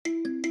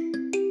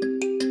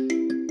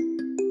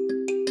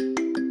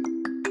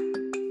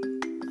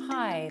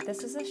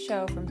This is a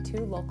show from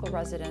two local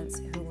residents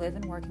who live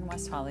and work in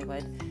West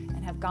Hollywood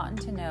and have gotten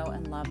to know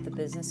and love the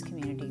business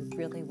community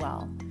really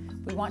well.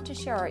 We want to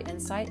share our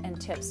insight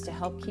and tips to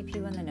help keep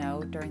you in the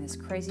know during this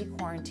crazy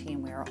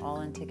quarantine we are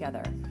all in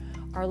together.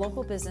 Our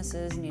local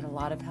businesses need a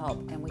lot of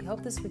help, and we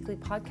hope this weekly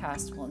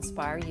podcast will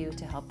inspire you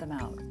to help them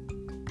out.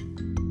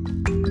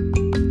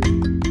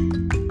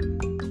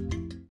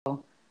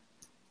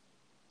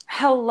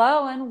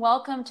 Hello and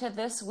welcome to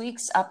this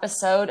week's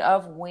episode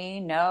of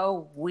We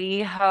Know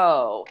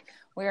WeHo.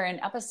 We're in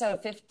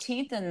episode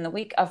 15th in the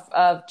week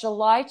of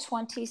July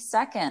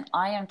 22nd.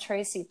 I am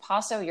Tracy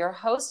Passo, your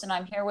host, and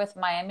I'm here with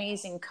my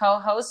amazing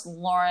co-host,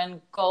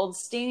 Lauren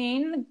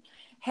Goldstein.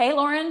 Hey,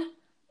 Lauren.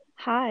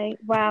 Hi.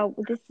 Wow,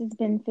 this has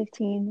been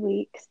 15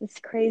 weeks. It's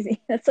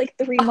crazy. That's like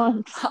 3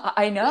 months.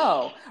 I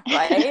know,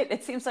 right?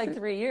 It seems like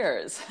 3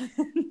 years.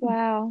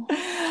 Wow.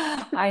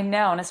 I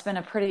know, and it's been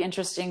a pretty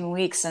interesting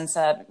week since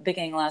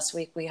beginning last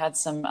week. We had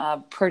some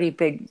pretty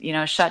big,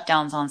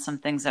 shutdowns on some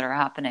things that are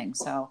happening.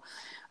 So,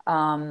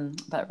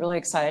 but really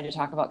excited to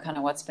talk about kind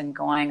of what's been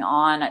going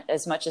on.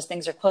 As much as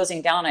things are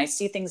closing down, I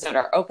see things that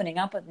are opening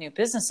up with new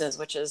businesses,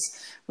 which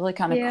is really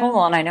kind of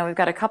cool. And I know we've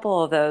got a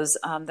couple of those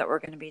that we're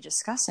going to be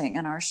discussing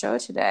in our show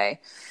today.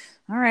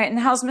 All right. And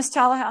how's Miss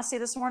Tallahassee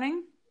this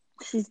morning?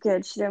 She's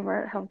good. She's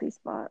over at Healthy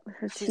Spot with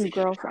her two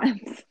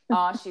girlfriends.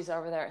 Oh, she's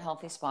over there at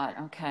Healthy Spot.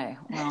 Okay.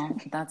 Well,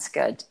 that's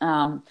good.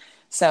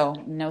 So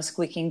no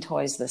squeaking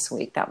toys this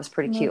week. That was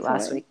pretty cute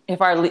last week.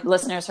 If our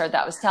listeners heard,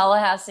 that was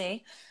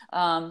Tallahassee.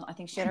 I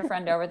think she had her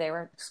friend over. They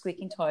were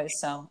squeaking toys.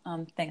 So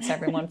thanks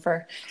everyone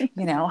for,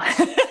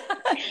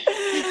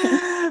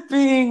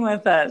 being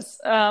with us.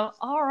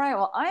 All right.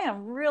 Well, I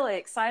am really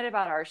excited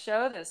about our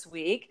show this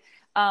week.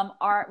 We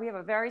have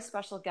a very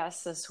special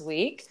guest this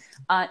week,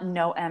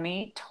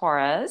 Noemi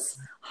Torres.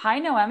 Hi,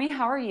 Noemi.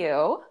 How are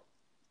you?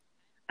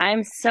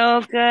 I'm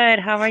so good.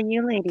 How are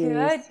you,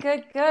 ladies?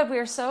 Good. We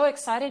are so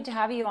excited to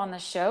have you on the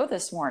show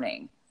this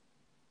morning.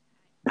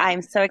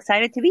 I'm so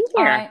excited to be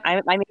here.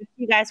 I missed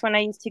you guys when I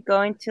used to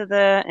go into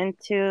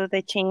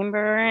the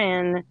chamber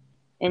and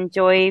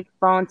enjoy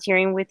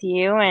volunteering with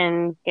you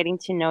and getting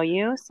to know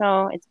you.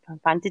 So it's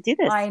fun to do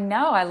this. I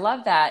know. I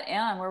love that.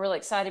 And we're really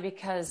excited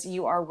because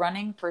you are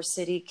running for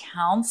city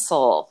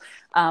council.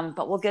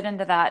 But we'll get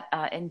into that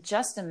in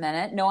just a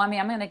minute. Noemi,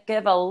 I'm going to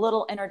give a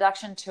little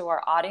introduction to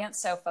our audience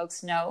so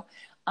folks know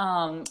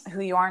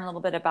who you are and a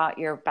little bit about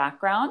your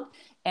background.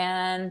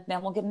 And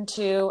then we'll get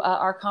into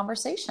our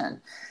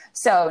conversation.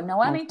 So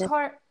Noemi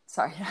Torres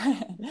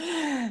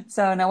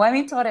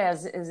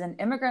is an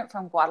immigrant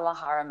from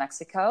Guadalajara,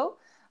 Mexico.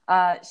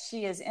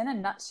 She is, in a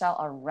nutshell,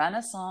 a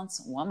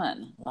Renaissance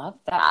woman. Love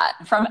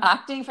that. From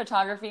acting,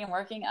 photography, and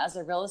working as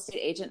a real estate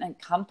agent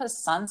at Compass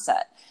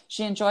Sunset,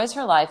 she enjoys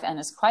her life and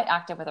is quite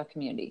active with her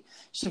community.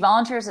 She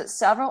volunteers at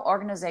several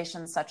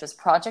organizations such as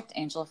Project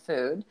Angel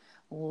Food.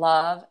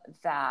 Love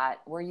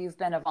that. Where you've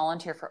been a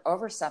volunteer for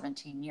over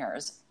 17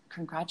 years.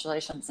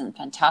 Congratulations and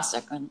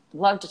fantastic. I'd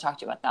love to talk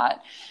to you about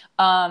that.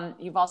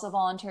 You've also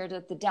volunteered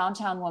at the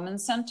Downtown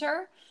Women's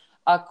Center,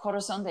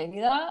 Corazón de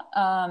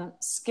Vida,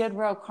 Skid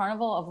Row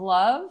Carnival of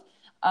Love,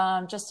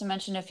 just to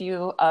mention a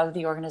few of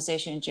the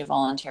organizations you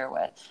volunteer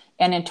with.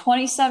 And in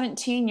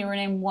 2017, you were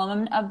named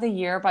Woman of the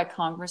Year by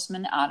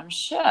Congressman Adam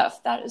Schiff.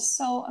 That is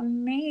so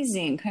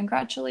amazing.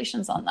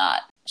 Congratulations on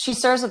that. She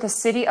serves with the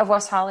City of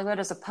West Hollywood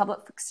as a Public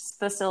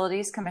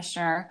Facilities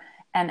Commissioner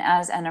and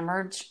as an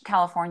Emerge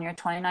California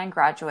 29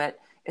 graduate,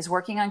 is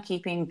working on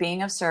keeping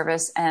being of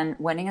service and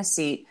winning a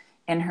seat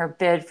in her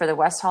bid for the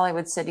West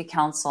Hollywood City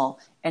Council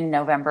in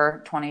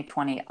November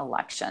 2020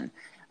 election.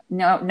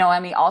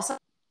 Noemi also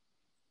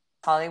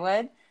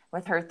Hollywood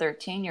with her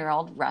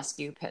 13-year-old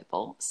rescue pit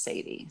bull,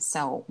 Sadie.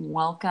 So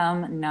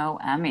welcome,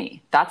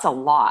 Noemi. That's a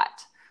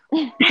lot.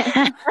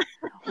 Wow,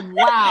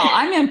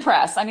 I'm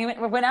impressed. I mean,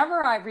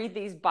 whenever I read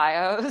these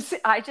bios,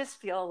 I just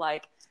feel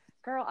like,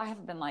 girl, I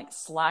have been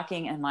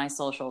slacking in my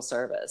social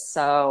service.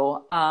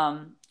 So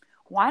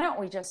why don't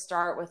we just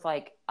start with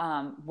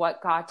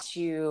what got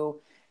you've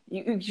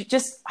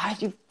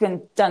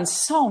been done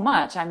so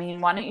much. I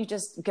mean, why don't you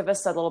just give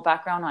us a little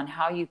background on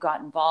how you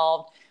got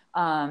involved,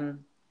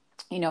 from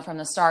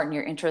the start and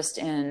your interest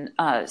in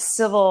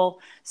civil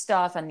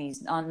stuff and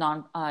these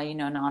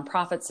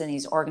nonprofits and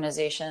these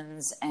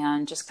organizations,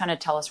 and just kind of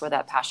tell us where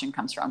that passion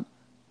comes from.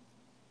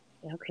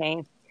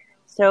 Okay.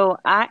 So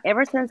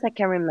ever since I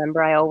can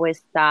remember, I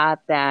always thought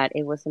that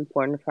it was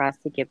important for us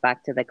to give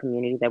back to the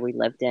community that we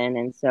lived in.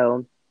 And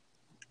so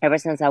ever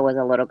since I was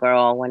a little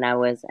girl, when I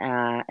was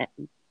at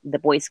the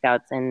Boy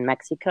Scouts in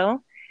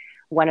Mexico,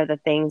 one of the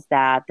things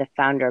that the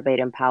founder,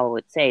 Baden Powell,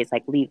 would say is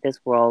leave this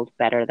world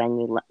better than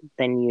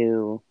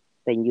you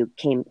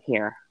came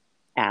here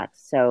at.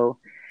 So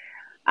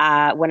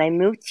when I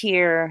moved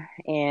here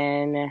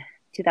in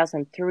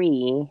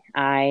 2003,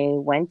 I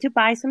went to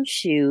buy some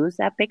shoes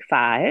at Big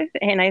Five,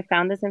 and I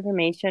found this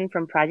information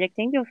from Project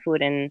Angel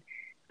Food, and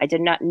I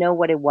did not know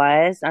what it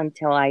was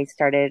until I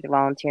started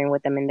volunteering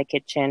with them in the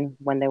kitchen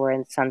when they were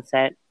in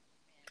Sunset.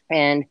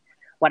 And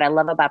what I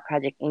love about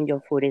Project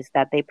Angel Food is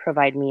that they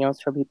provide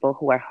meals for people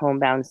who are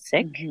homebound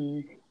sick.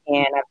 Mm-hmm.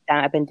 And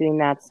I've been doing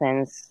that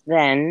since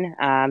then.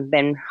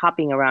 Been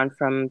hopping around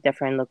from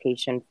different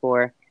locations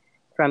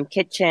from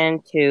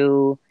kitchen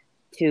to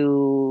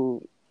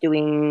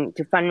doing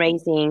to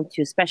fundraising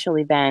to special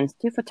events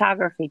to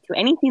photography to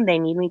anything they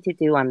need me to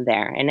do. I'm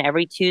there. And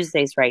every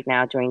Tuesdays right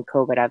now during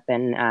COVID, I've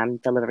been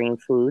delivering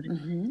food.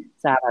 Mm-hmm.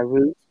 So I have a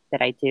route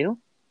that I do.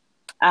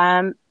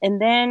 And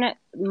then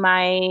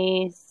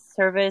my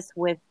service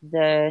with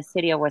the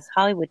city of West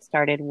Hollywood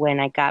started when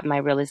I got my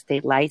real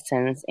estate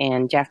license,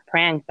 and Jeff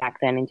Prank back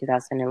then in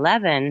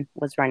 2011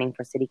 was running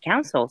for city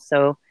council.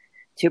 So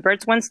two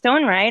birds, one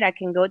stone, right? I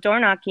can go door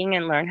knocking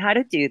and learn how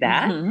to do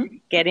that, Mm-hmm.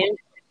 get in,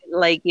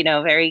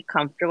 very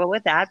comfortable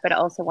with that, but I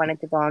also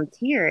wanted to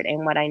volunteer.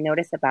 And what I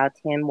noticed about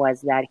him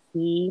was that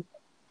he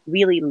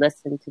really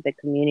listened to the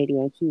community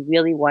and he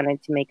really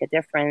wanted to make a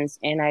difference.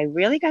 And I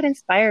really got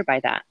inspired by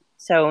that.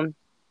 So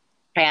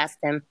I asked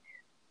him,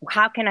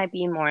 how can I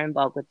be more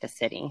involved with the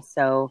city?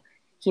 So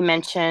he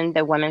mentioned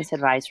the Women's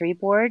Advisory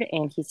Board,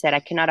 and he said, I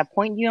cannot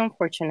appoint you,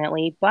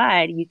 unfortunately,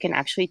 but you can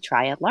actually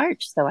try at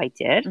large. So I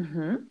did.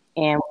 Mm-hmm.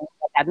 And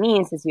what that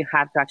means is you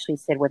have to actually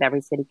sit with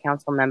every city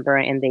council member,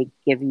 and they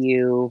give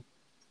you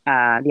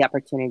the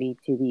opportunity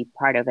to be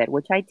part of it,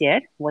 which I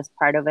did, was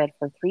part of it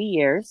for 3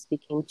 years,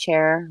 became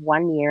chair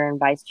 1 year and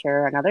vice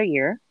chair another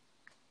year.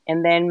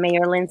 And then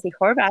Mayor Lindsay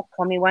Horvath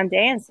called me one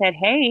day and said,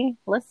 hey,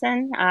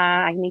 listen,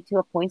 I need to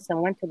appoint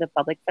someone to the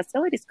Public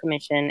Facilities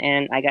Commission.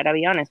 And I got to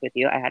be honest with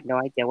you, I had no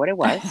idea what it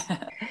was.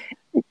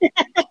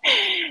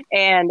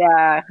 And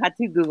had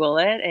to Google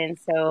it. And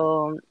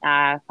so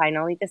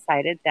finally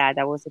decided that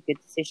that was a good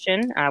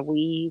decision.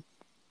 We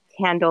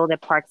handle the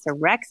parks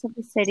and recs of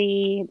the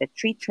city, the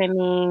tree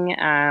trimming.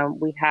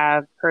 We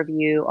have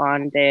purview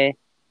on the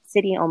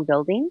city-owned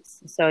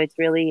buildings. So it's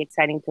really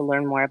exciting to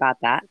learn more about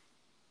that.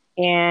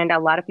 And a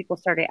lot of people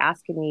started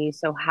asking me,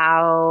 so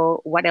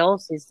what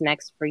else is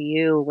next for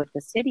you with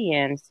the city?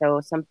 And so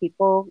some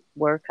people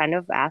were kind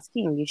of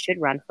asking, you should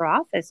run for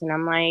office. And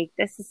I'm like,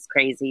 this is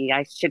crazy.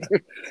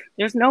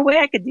 There's no way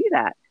I could do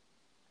that.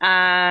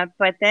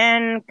 But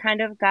then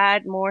kind of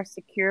got more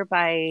secure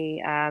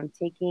by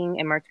taking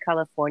Emerge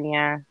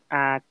California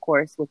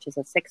course, which is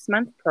a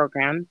 6-month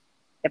program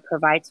that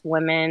provides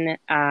women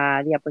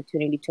the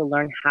opportunity to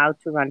learn how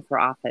to run for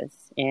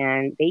office.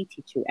 And they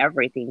teach you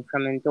everything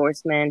from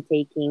endorsement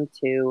taking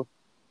to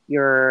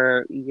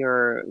your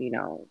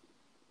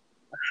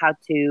how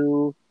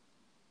to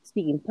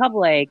speak in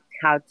public,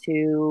 how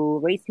to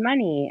raise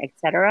money,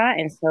 etc.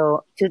 And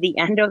so to the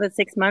end of the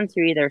 6 months,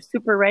 you're either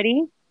super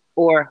ready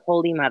or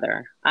holy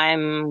mother,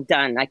 I'm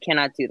done. I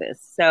cannot do this.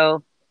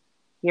 So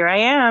here I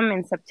am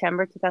in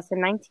September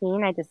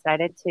 2019. I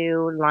decided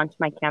to launch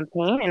my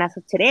campaign. And as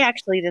of today,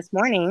 actually this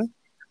morning,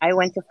 I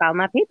went to file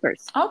my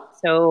papers. Oh.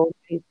 So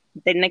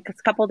the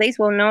next couple of days,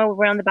 we'll know if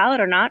we're on the ballot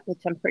or not, which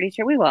I'm pretty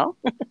sure we will.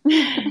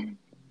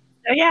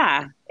 So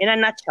yeah, in a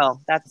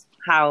nutshell, that's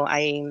how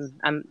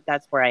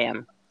that's where I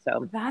am.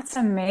 So that's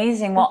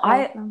amazing. Well,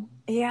 That's awesome.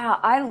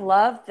 I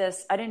love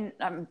this. I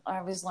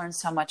always learn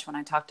so much when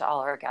I talk to all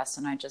our guests,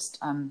 and I just,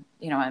 I'm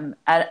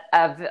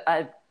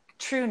a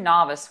true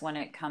novice when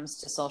it comes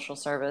to social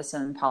service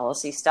and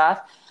policy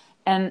stuff.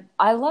 And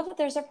I love that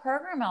there's a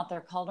program out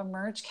there called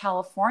Emerge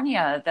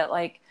California that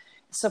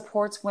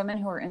supports women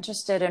who are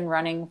interested in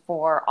running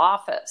for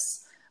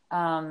office.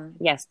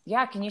 Yes.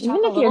 Yeah. Can you talk Even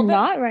a if little you're bit?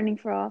 not running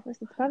for office,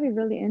 it's probably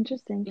really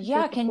interesting to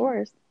Yeah, take the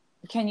course.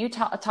 Can you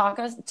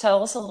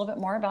tell us a little bit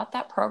more about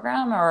that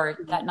program or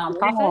that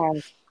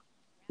nonprofit?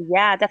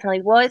 Yeah,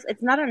 definitely. Well,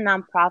 it's not a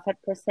nonprofit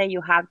per se.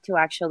 You have to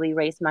actually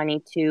raise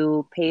money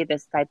to pay the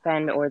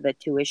stipend or the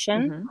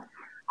tuition.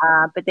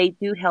 Mm-hmm. But they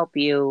do help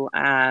you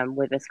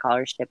with a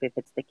scholarship if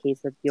it's the case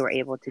that you're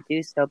able to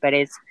do so. But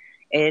it's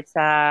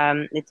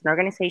an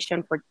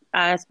organization for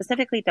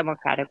specifically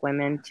Democratic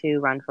women to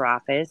run for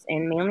office,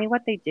 and mainly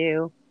what they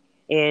do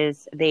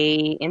is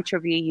they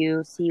interview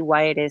you, see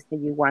why it is that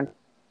you want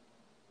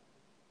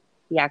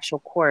the actual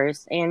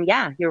course. And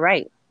yeah, you're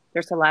right.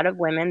 There's a lot of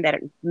women that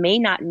may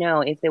not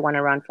know if they want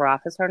to run for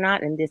office or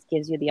not, and this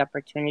gives you the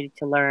opportunity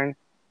to learn.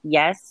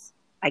 Yes,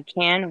 I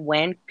can.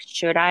 When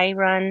should I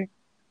run?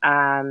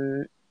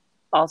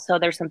 Also,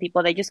 there's some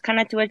people that just kind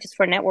of do it just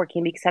for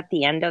networking, because at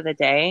the end of the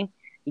day,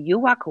 you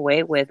walk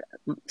away with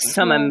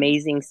some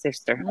amazing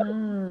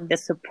sisterhood. The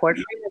support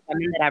from the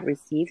women that I've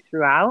received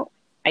throughout.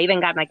 I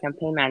even got my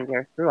campaign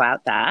manager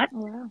throughout that. Oh,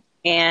 wow.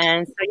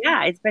 And so,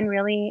 yeah, it's been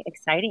really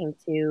exciting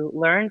to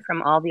learn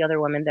from all the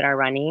other women that are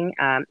running.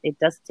 It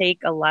does take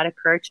a lot of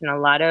courage and a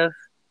lot of,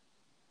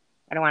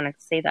 I don't want to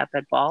say that,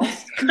 but balls.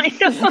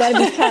 Kind of. Gotta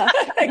be tough.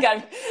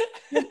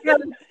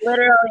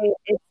 Literally,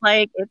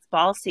 it's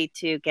ballsy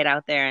to get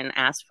out there and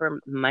ask for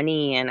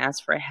money and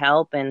ask for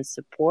help and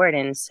support.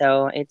 And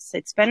so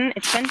it's been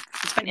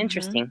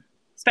interesting,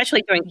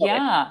 especially during COVID.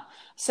 Yeah.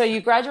 So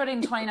you graduated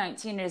in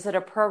 2019. Is it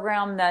a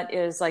program that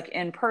is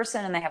in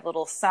person and they have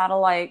little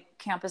satellite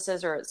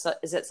campuses, or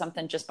is it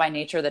something just by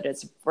nature that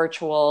it's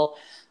virtual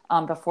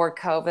before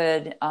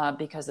COVID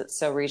because it's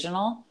so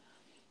regional?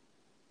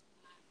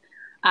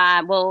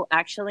 Well,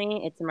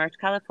 actually, it's Emerge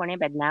California,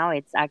 but now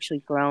it's actually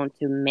grown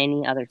to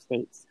many other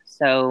states.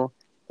 So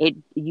it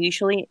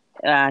usually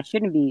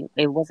shouldn't be,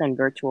 it wasn't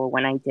virtual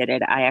when I did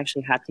it. I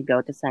actually had to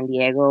go to San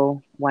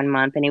Diego 1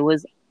 month, and it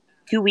was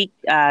 2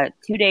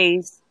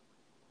 days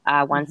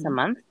once a Mm-hmm.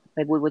 month,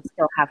 but we would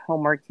still have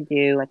homework to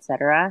do,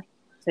 etc.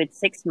 So it's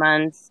 6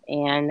 months,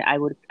 and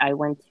I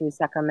went to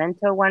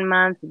Sacramento 1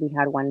 month. We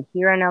had one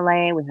here in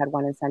LA. We had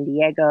one in San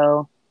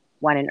Diego,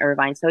 one in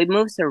Irvine. So it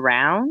moves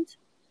around,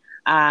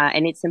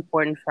 and it's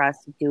important for us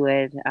to do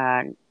it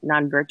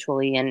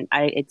non-virtually. And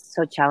it's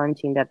so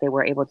challenging that they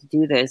were able to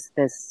do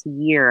this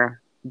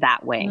year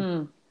that way.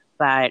 Mm.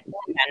 But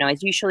no,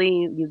 it's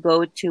usually you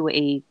go to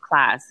a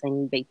class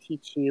and they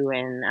teach you,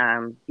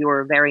 and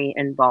you're very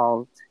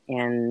involved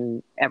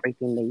in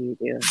everything that you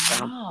do.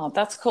 So Oh,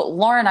 that's cool.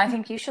 Lauren, I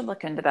think you should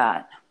look into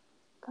that.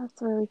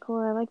 That's really cool.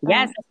 I like that.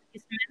 yes,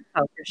 that's some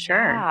info for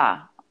sure.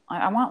 Yeah.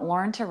 I want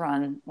Lauren to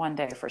run one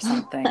day for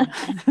something.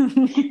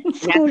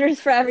 Scooters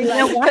for everybody.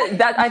 You know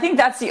what? I think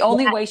that's the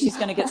only way she's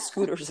going to get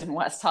scooters in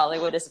West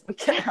Hollywood is if we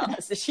get her on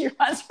this. If she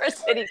runs for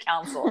city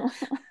council,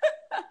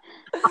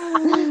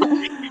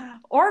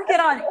 or get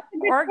on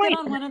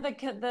one of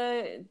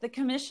the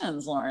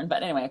commissions, Lauren.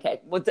 But anyway, okay.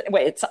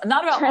 Wait, it's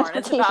not about Lauren.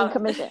 It's about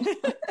Commission.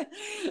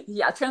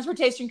 Yeah,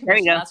 transportation There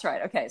you commission. go. That's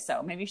right. Okay,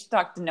 so maybe you should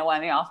talk to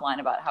Noemi offline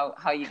about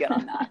how you get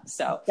on that.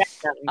 So,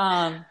 Definitely.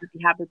 I'd be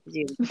happy to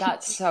do.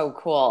 that's so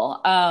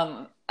cool.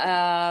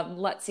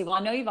 Let's see. Well,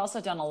 I know you've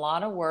also done a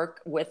lot of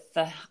work with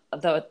the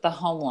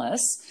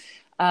homeless.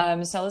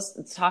 So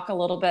let's talk a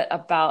little bit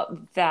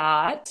about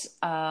that.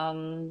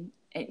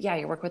 Yeah,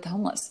 your work with the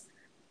homeless.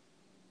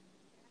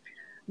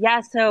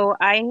 Yeah, so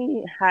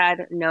I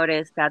had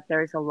noticed that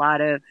there's a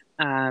lot of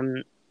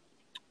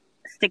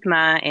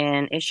stigma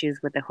and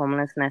issues with the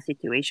homelessness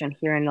situation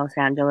here in Los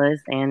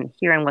Angeles and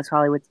here in West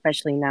Hollywood,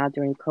 especially now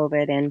during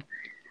COVID. And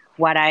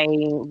what I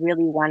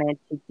really wanted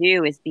to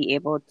do is be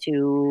able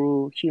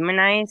to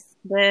humanize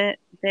the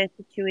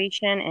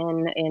situation,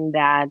 and in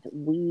that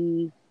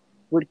we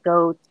would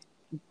go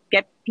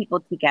get people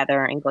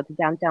together and go to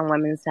Downtown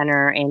Women's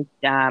Center and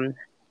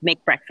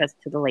make breakfast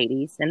to the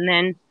ladies. And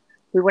then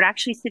we would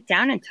actually sit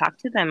down and talk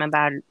to them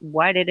about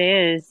what it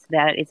is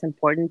that is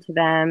important to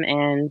them.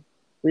 And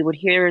we would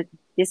hear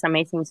these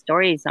amazing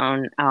stories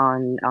on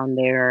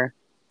their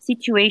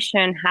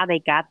situation, how they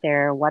got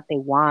there, what they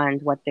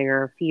want, what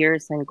their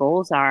fears and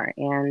goals are.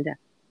 And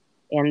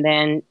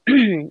then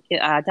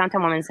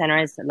Downtown Women's Center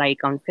is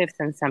like on 5th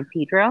and San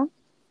Pedro,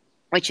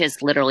 which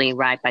is literally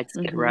right by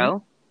Skid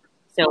Row.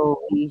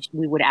 So we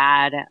would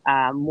add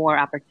more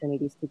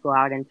opportunities to go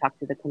out and talk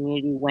to the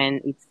community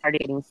when it started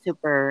getting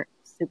super,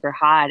 super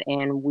hot,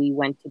 and we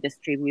went to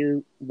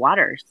distribute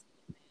waters.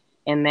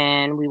 And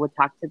then we would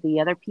talk to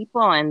the other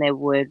people, and they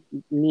would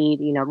need,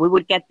 we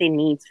would get the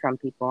needs from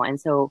people. And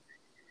so,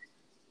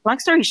 long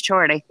story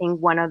short, I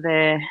think one of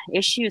the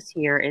issues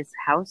here is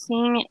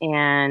housing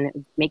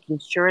and making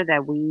sure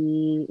that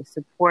we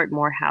support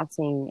more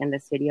housing in the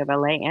city of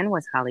LA and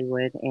West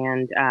Hollywood,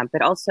 and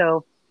but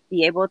also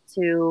be able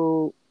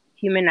to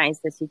humanize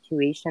the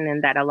situation,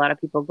 and that a lot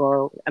of people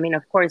go, I mean,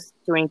 of course,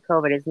 during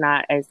COVID, it's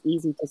not as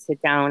easy to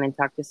sit down and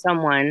talk to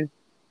someone,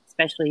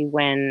 especially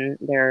when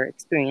they're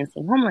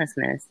experiencing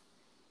homelessness.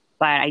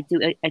 But I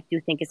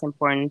do think it's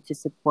important to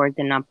support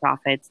the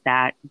nonprofits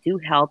that do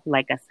help,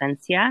 like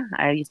Ascensia.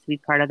 I used to be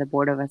part of the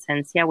board of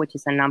Ascensia, which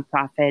is a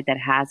nonprofit that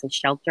has a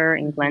shelter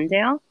in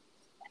Glendale.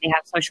 They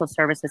have social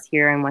services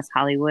here in West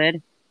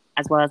Hollywood,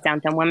 as well as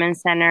Downtown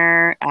Women's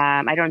Center.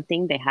 I don't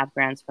think they have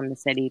grants from the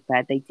city,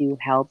 but they do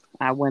help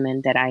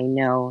women that I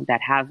know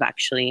that have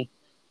actually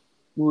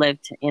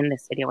lived in the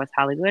city of West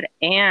Hollywood.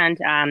 And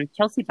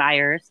Chelsea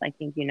Byers, I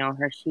think you know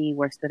her. She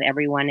works with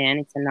Everyone In.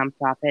 It's a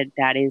nonprofit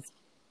that is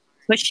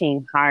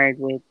pushing hard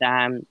with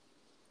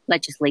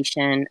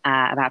legislation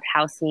about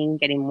housing,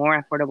 getting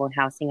more affordable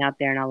housing out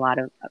there, and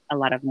a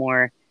lot of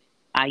more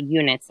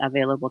units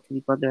available to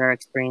people that are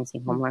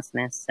experiencing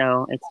homelessness.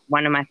 So it's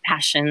one of my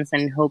passions,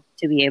 and hope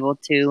to be able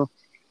to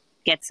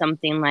get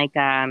something like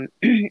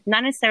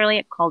not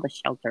necessarily called a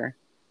shelter,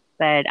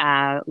 but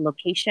a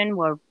location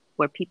where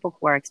people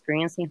who are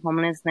experiencing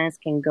homelessness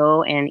can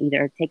go and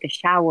either take a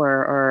shower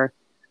or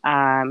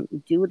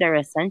do their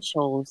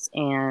essentials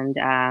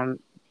and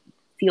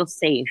feel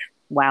safe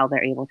while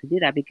they're able to do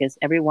that, because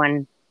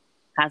everyone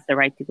has the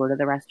right to go to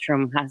the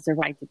restroom, has the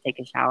right to take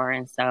a shower.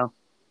 And so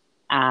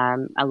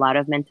a lot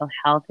of mental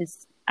health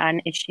is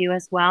an issue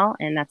as well.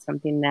 And that's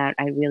something that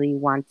I really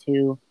want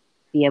to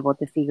be able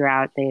to figure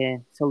out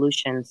the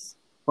solutions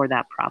for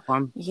that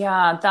problem.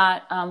 Yeah,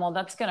 well,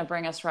 that's going to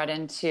bring us right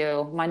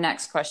into my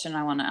next question.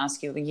 I want to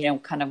ask you,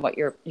 kind of what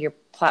your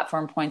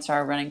platform points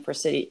are running for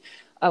City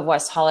of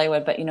West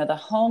Hollywood. But, the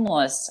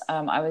homeless,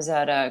 I was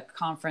at a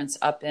conference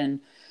up in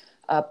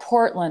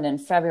Portland in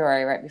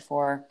February, right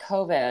before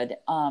COVID.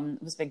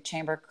 It was a big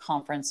chamber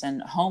conference,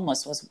 and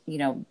homeless was,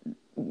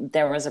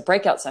 there was a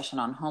breakout session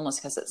on homeless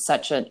because it's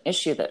such an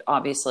issue that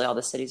obviously all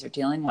the cities are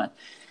dealing with.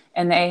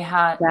 And they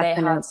had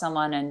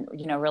someone, and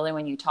really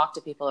when you talk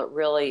to people, it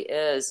really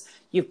is,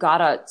 you've got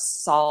to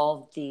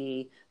solve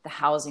the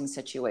housing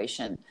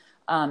situation.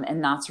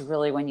 And that's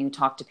really when you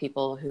talk to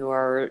people who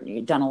are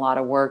done a lot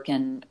of work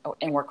and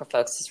work with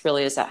folks, this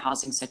really is that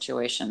housing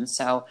situation.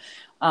 So,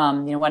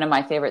 one of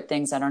my favorite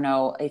things, I don't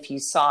know if you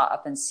saw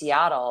up in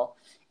Seattle,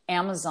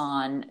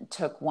 Amazon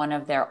took one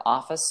of their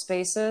office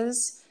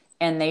spaces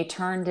and they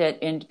turned it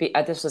into,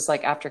 this was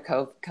like after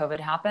COVID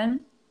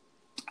happened,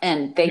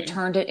 and they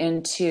turned it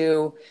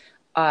into,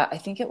 I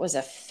think it was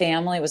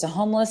it was a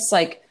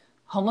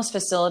homeless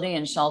facility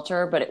and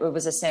shelter, but it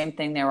was the same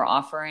thing. They were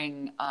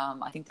offering,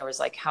 I think there was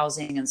like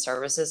housing and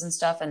services and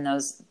stuff in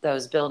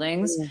those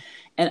buildings. Mm-hmm.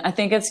 And I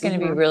think it's going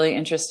to be really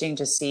interesting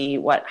to see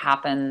what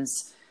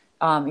happens,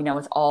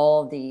 with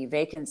all the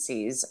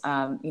vacancies.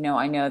 I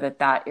know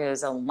that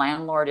is a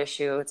landlord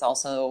issue. It's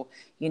also,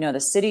 the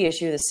city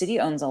issue. The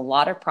city owns a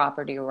lot of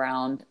property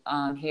around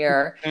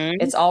here. Mm-hmm.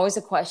 It's always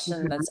a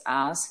question that's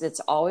asked. It's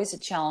always a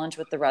challenge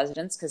with the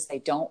residents because they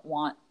don't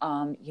want,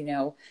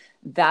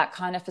 that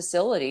kind of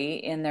facility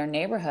in their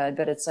neighborhood.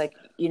 But it's like,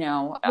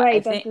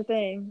 right. That's the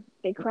thing.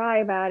 They cry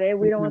about it.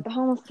 We don't want the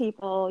homeless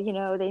people,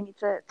 they need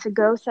to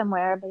go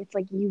somewhere, but it's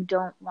like, you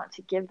don't want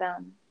to give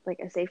them like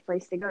a safe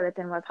place to go that's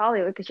in West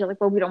Hollywood because you're like,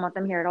 well, we don't want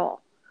them here at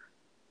all.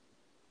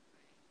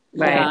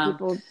 Right. Yeah.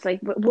 People, it's like,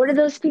 what are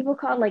those people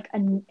called? Like a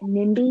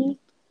NIMBY?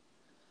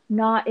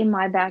 Not in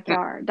my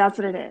backyard. That's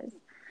what it is.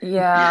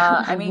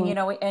 Yeah. I mean,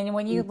 and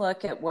when you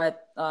look at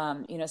what,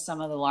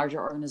 some of the larger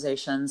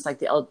organizations like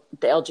the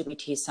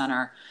LGBT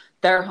Center,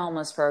 their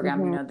homeless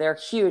program, they're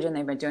huge and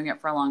they've been doing it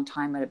for a long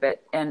time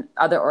and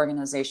other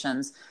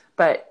organizations,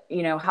 but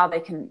how they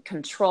can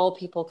control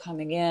people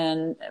coming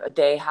in.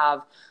 They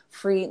have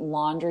free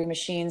laundry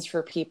machines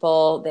for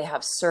people. They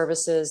have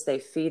services, they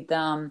feed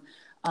them.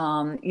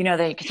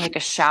 They can take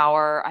a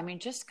shower. I mean,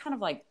 just kind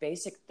of like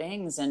basic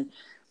things. And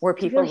where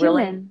people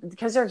really,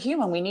 because they're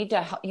human, we need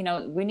to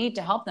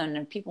help them. And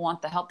if people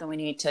want the help, then we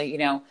need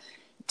to,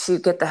 to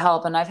get the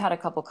help. And I've had a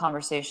couple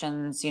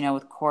conversations,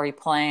 with Corey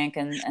Plank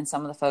and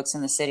some of the folks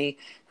in the city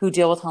who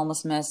deal with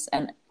homelessness.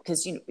 And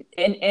because,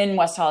 in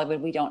West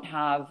Hollywood, we don't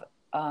have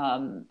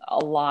a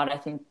lot. I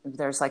think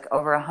there's like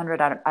over 100.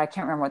 I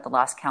can't remember what the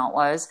last count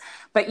was,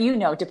 but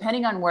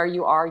depending on where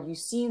you are, you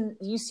see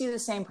the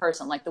same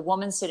person, like the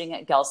woman sitting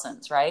at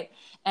Gelson's, right,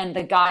 and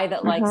the guy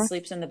that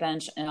sleeps in the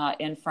bench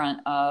in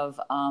front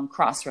of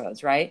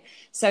Crossroads, right.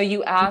 So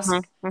you ask,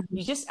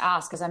 you just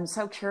ask, because I'm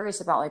so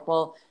curious about like,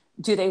 well,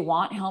 do they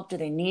want help? Do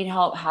they need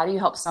help? How do you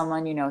help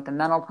someone, with a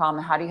mental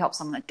problem? How do you help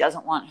someone that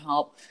doesn't want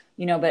help?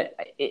 But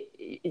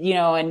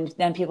and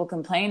then people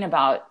complain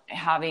about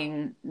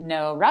having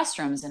no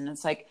restrooms, and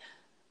it's like,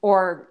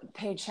 or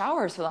paid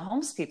showers for the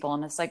homeless people.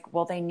 And it's like,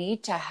 well, they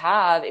need to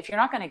have, if you're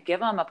not going to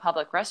give them a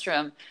public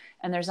restroom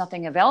and there's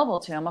nothing available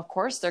to them, of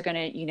course, they're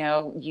going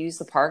to, use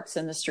the parks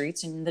and the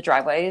streets and the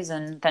driveways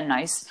and the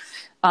nice,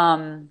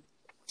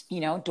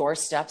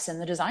 doorsteps in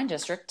the design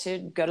district to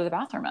go to the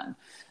bathroom in.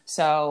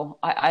 So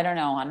I don't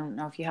know. I don't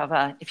know if you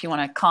if you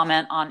want to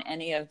comment on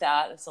any of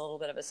that. It's a little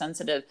bit of a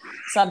sensitive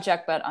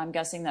subject, but I'm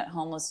guessing that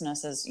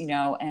homelessness is,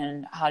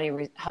 and how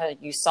do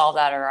you solve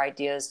that, or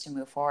ideas to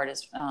move forward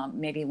is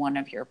maybe one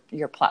of your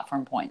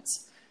platform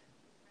points.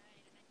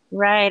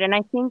 Right. And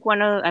I think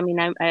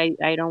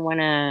I don't want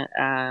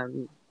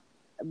to,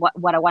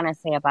 what I want to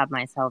say about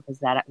myself is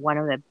that one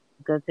of the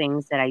good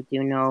things that I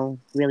do know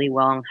really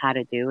well on how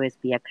to do is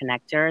be a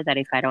connector, that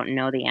if I don't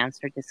know the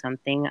answer to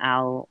something,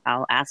 I'll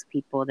ask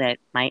people that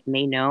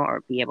may know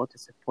or be able to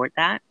support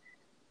that.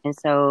 And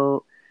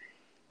so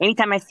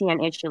anytime I see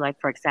an issue, like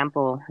for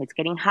example, it's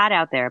getting hot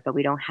out there, but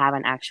we don't have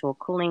an actual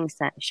cooling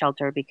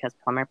shelter because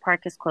Plummer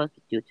Park is closed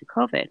due to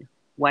COVID.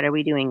 What are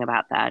we doing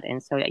about that?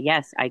 And so,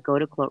 yes, I go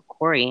to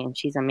Corey, and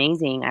she's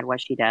amazing at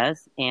what she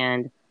does,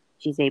 and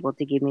she's able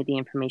to give me the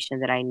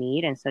information that I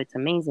need. And so it's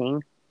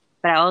amazing.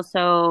 But I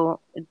also,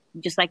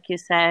 just like you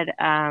said,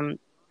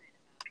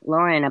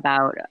 Lauren,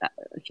 about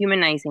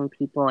humanizing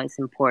people is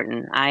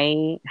important.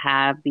 I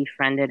have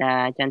befriended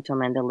a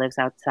gentleman that lives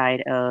outside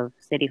of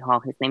City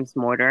Hall. His name's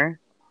Mortar.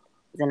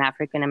 He's an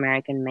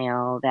African-American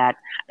male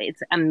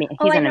he's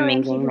an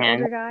amazing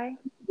man. Older guy.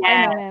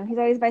 Yeah. I know him. He's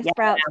always by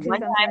Sprouts too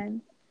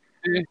sometimes.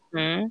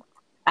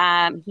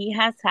 He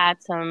has had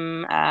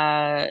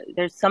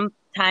there's some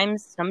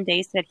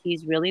days that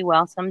he's really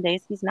well, some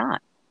days he's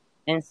not.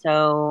 And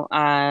so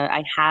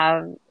I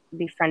have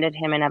befriended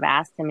him, and I've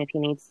asked him if he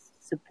needs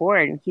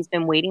support. And he's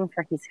been waiting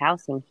for his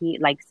housing.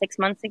 6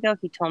 months ago,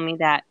 he told me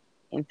that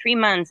in 3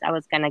 months I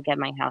was going to get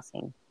my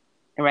housing.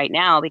 And right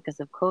now, because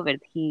of COVID,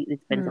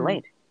 it's been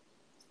delayed.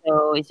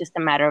 So it's just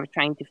a matter of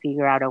trying to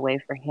figure out a way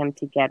for him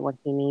to get what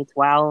he needs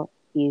while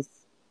he's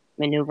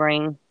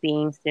maneuvering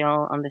being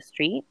still on the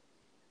street.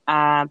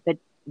 But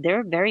there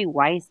are very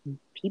wise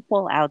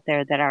people out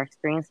there that are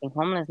experiencing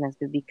homelessness,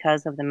 but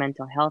because of the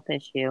mental health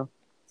issue,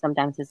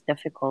 sometimes it's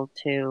difficult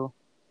to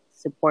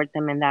support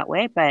them in that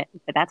way. But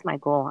that's my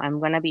goal. I'm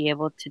going to be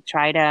able to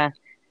try to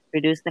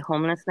reduce the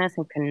homelessness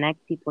and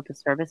connect people to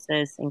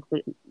services,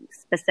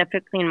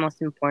 specifically and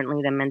most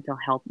importantly, the mental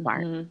health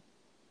part.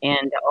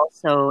 And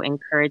also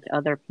encourage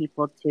other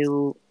people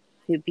to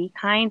be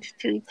kind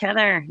to each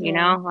other. You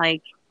know,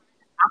 like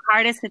how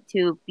hard is it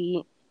to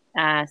be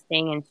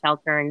staying in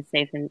shelter and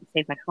safe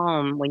at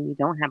home when you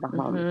don't have a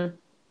home. Mm-hmm.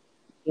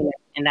 You know,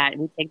 and that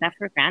we take that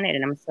for granted.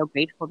 And I'm so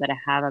grateful that I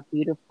have a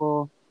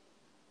beautiful,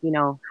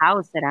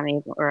 house that I'm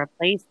able, or a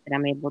place that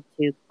I'm able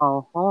to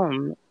call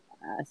home.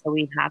 So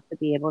we have to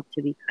be able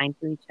to be kind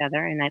to each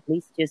other and at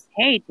least just,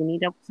 hey, do you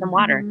need some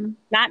water? Mm-hmm.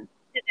 Not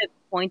to the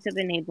point of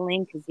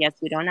enabling, because yes,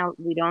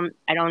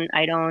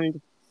 I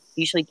don't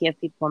usually give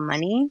people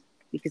money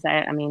because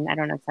I mean, I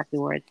don't know exactly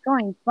where it's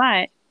going,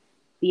 but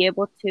be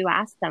able to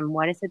ask them,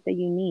 what is it that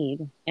you need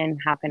and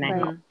how can I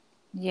help?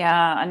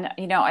 Yeah,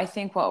 and I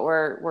think what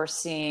we're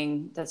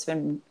seeing that's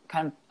been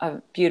kind of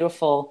a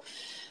beautiful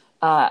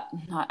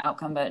not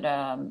outcome, but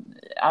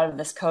out of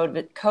this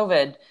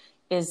COVID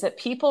is that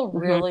people Mm-hmm.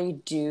 really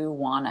do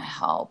want to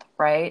help,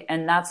 right?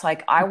 And that's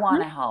like I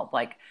want Mm-hmm. to help.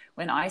 Like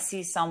when I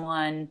see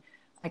someone,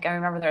 like I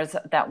remember there's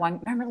that one.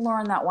 Remember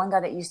Lauren, that one guy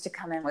that used to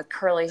come in with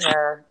curly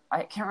hair.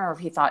 I can't remember if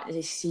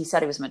he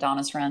said he was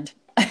Madonna's friend.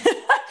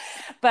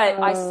 But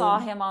I saw Oh,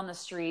 him on the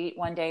street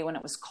one day when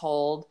it was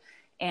cold,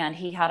 and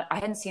I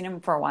hadn't seen him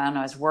for a while, and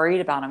I was worried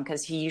about him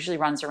because he usually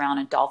runs around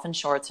in dolphin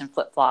shorts and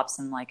flip flops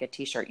and like a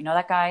t-shirt. You know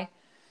that guy?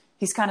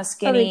 He's kind of oh, the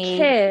skinny.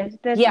 kid.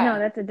 That's no, Yeah.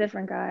 that's a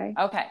different guy.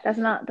 Okay. That's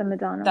not the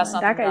Madonna That's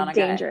one. not the That guy's Madonna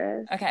guy.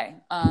 dangerous. Okay.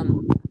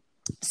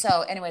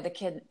 So anyway, the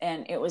kid,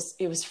 and it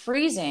was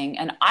freezing,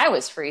 and I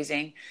was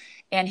freezing,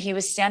 and he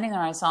was standing there.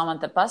 And I saw him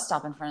at the bus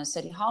stop in front of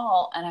City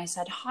Hall, and I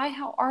said, "Hi,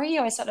 how are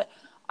you?" I said,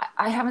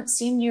 I haven't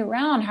seen you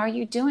around. How are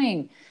you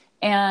doing?"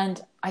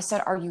 And I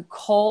said, "Are you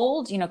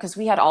cold?" Because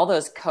we had all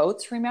those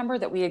coats, remember,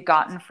 that we had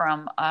gotten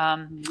from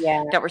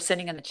Yeah. that were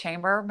sitting in the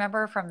chamber.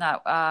 Remember from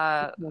that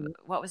Mm-hmm.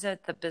 what was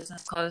it? The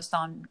business closed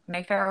on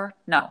Mayfair?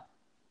 No,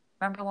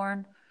 remember,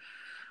 Lauren?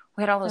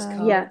 We had all those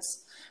Yeah,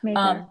 coats.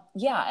 Mayfair.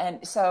 Yeah,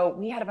 and so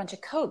we had a bunch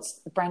of coats,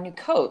 brand new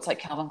coats, like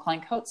Calvin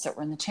Klein coats that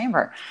were in the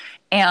chamber.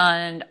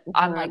 And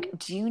I'm Mm-hmm. like,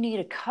 "Do you need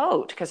a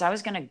coat?" Because I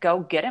was going to go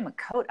get him a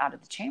coat out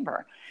of the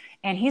chamber.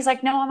 And he's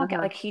like, "No, I'm okay."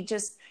 Mm-hmm. Like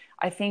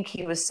I think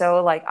he was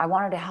so like, I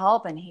wanted to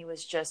help. And he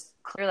was just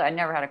clearly, I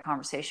never had a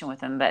conversation with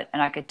him,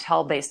 and I could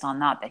tell based on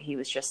that he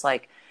was just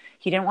like,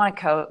 he didn't want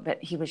a coat,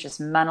 but he was just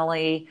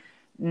mentally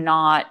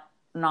not,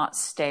 not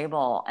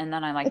stable. And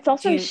then I'm like, It's "Do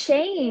also you?"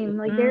 shame.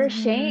 Like they're Mhm.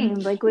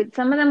 ashamed. Like with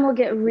some of them will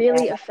get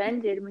really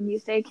offended when you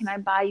say, "Can I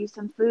buy you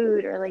some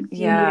food?" or like, "Do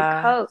you need a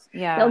Yeah, coat?"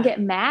 They'll yeah, get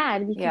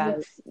mad because yeah,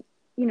 it's,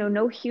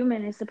 no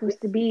human is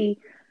supposed to be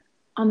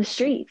on the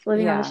streets,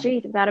 living on the yeah,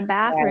 streets without a Right.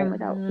 bathroom,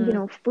 without,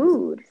 hmm,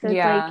 food. So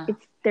it's like yeah,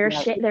 it's they're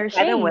Yeah. they're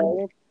By the ashamed.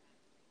 way,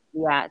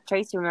 yeah,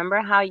 Tracy,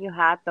 remember how you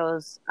had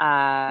those hmm,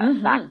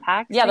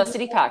 backpacks yeah. that The you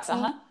city sent packs, me?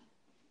 uh-huh.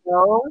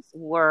 Those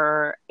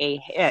were a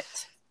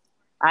hit.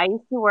 I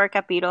used to work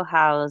at Beetle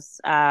House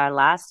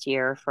last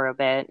year for a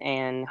bit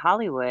in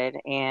Hollywood,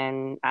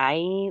 and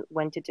I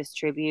went to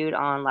distribute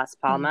on Las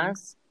Hmm.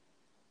 Palmas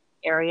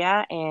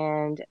area,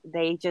 and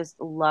they just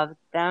loved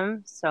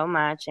them so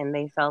much, and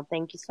they felt,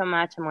 thank you so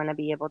much. I'm going to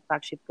be able to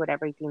actually put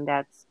everything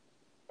that's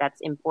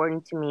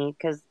important to me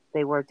because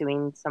they were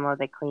doing some of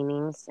the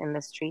cleanings in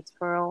the streets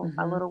for a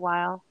Hmm. little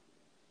while,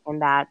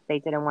 and that they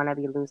didn't want to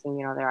be losing,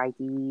 their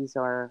IDs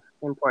or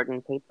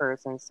important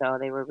papers, and so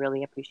they were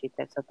really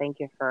appreciative. So thank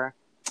you for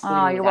Oh,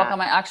 giving me you're that.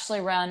 welcome. I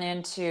actually ran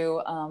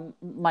into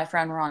my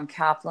friend Ron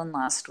Kaplan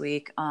last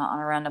week on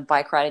a random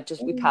bike ride.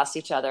 We passed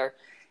each other,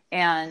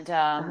 and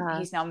Uh-huh.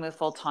 he's now moved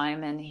full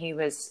time. And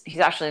he's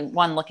actually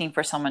one looking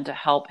for someone to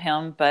help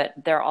him, but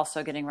they're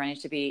also getting ready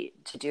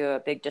to do a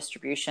big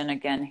distribution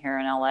again here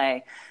in LA.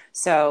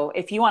 So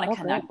if you want to Oh,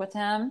 great. connect with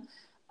him,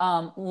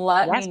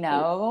 let me Yes, please.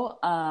 know.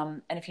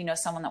 And if you know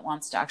someone that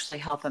wants to actually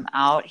help him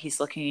out,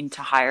 he's looking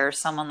to hire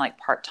someone like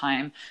part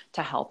time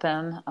to help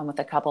him with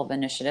a couple of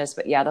initiatives.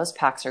 But yeah, those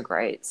packs are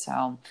great.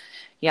 So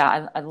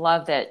yeah, I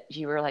love that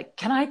you were like,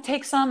 "Can I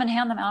take some and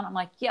hand them out?" I'm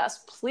like,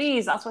 "Yes,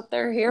 please. That's what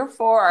they're here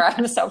for."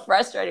 I'm so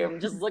frustrated. I'm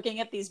just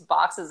looking at these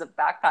boxes of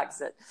backpacks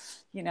that,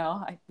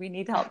 we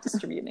need help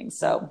distributing.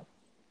 So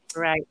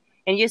Right.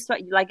 And just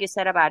like you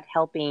said about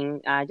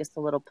helping, just a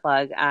little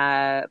plug,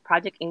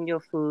 Project Angel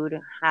Food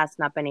has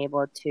not been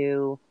able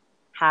to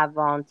have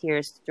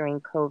volunteers during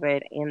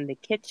COVID in the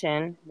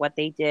kitchen. What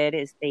they did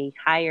is they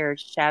hired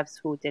chefs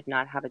who did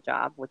not have a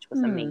job, which was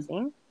hmm.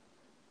 amazing.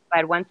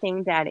 But one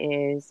thing that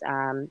is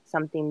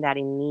something that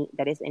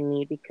is in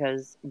need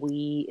because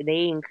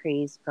they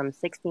increased from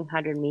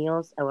 1,600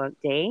 meals a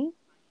day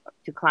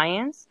to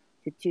clients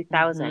to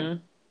 2,000. Hmm.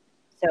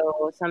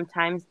 So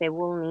sometimes they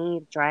will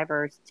need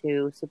drivers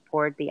to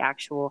support the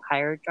actual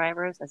hired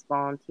drivers as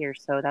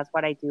volunteers. So that's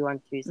what I do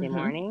on Tuesday Hmm.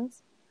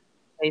 mornings.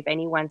 So if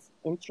anyone's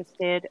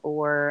interested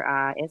or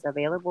is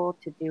available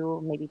to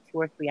do maybe 2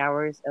 or 3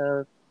 hours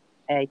of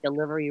a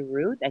delivery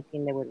route, I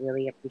think they would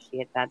really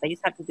appreciate that. They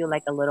just have to do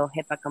like a little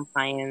HIPAA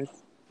compliance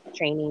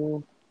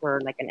training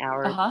for like an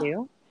hour or Uh-huh.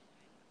 two.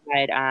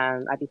 But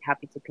I'd be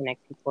happy to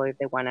connect people if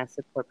they want to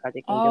support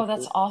Project Angel Oh,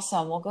 that's Food.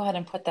 awesome. We'll go ahead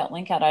and put that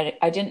link out.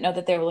 I didn't know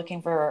that they were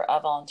looking for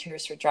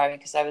volunteers for driving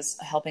because I was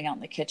helping out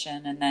in the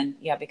kitchen. And then,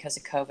 yeah, because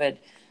of COVID,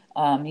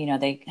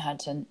 they had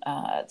to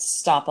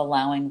stop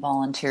allowing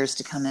volunteers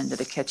to come into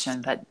the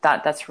kitchen, but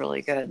that's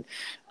really good.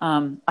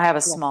 I have a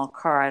Yeah. small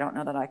car. I don't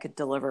know that I could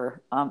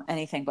deliver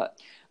anything, but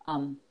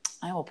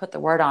I will put the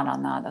word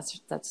on that.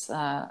 That's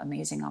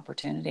amazing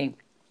opportunity.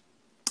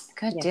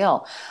 Good Yeah.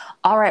 deal.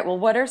 All right. Well,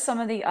 what are some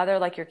of the other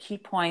like your key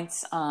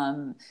points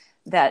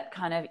that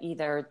kind of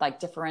either like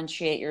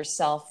differentiate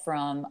yourself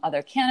from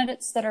other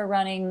candidates that are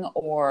running,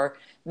 or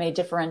may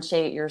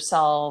differentiate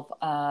yourself,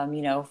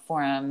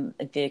 from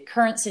the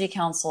current city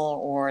council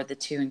or the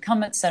two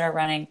incumbents that are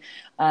running?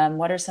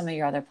 What are some of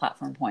your other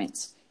platform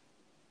points?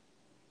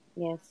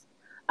 Yes.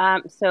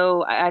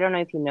 So I don't know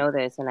if you know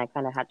this, and I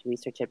kind of had to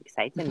research it because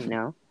I didn't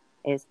know,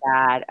 is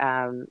that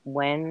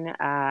when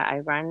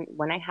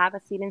I have a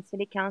seat in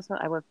city council,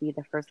 I would be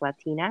the first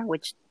Latina,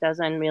 which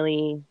doesn't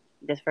really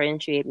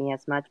differentiate me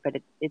as much, but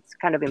it's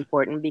kind of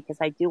important because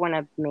I do want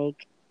to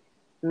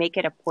make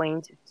it a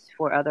point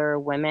for other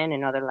women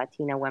and other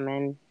Latina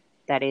women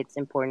that it's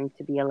important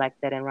to be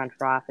elected and run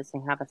for office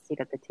and have a seat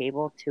at the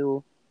table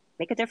to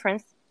make a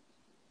difference.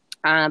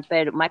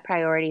 But my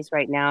priorities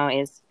right now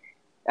is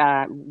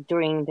uh,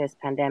 during this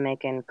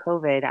pandemic and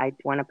COVID, I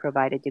want to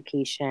provide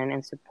education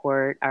and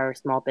support our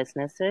small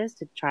businesses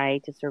to try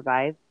to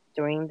survive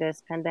during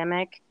this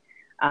pandemic.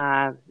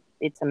 Uh,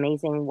 it's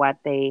amazing what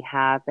they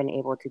have been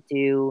able to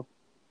do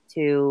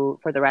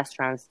for the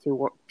restaurants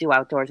to do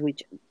outdoors.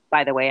 Which,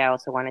 by the way, I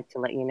also wanted to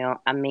let you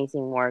know,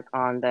 amazing work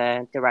on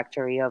the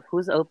directory of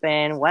who's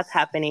open, what's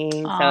happening.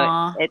 So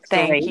Aw, it's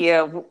thank great.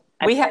 you.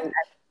 I've We had been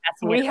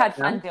testing it we right had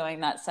fun now. doing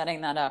that, setting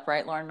that up,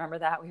 right, Lauren? Remember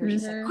that? We were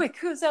just like, Hmm. quick,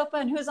 who's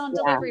open? Who's on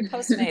Yeah. delivery?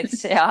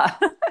 Postmates. Yeah.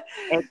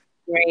 It's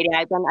great.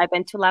 I've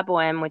been to La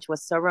Boheme, which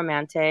was so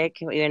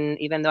romantic.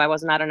 Even though I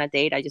was not on a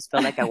date, I just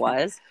felt like I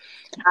was.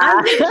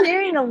 I've been Uh,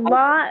 hearing a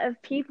lot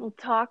of people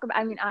talk about,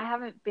 I mean, I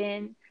haven't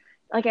been,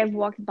 like, I've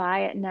walked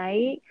by at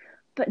night,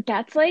 but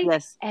that's like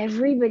yes,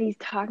 everybody's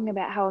talking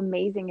about how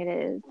amazing it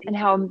is and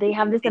how they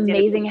have this they did a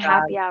amazing great job.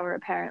 happy hour,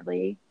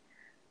 apparently.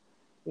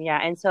 Yeah,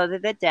 and so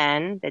the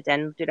Den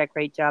did a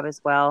great job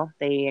as well.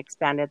 They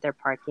expanded their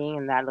parking,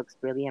 and that looks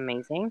really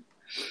amazing.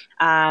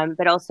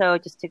 But also,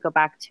 just to go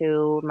back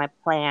to my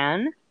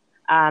plan,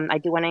 I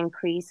do want to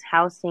increase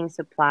housing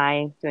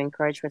supply to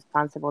encourage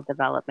responsible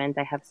development.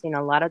 I have seen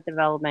a lot of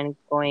development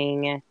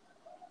going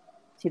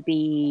to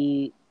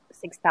be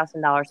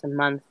 $6,000 a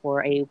month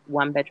for a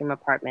one-bedroom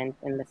apartment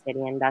in the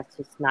city, and that's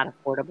just not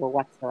affordable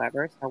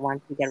whatsoever. So I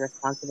want to get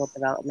responsible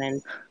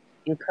development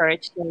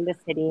encouraged in the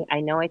city.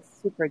 I know it's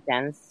super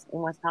dense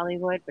in West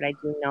Hollywood, but I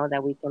do know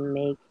that we can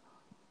make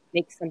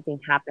something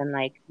happen,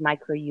 like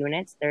micro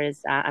units.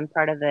 I'm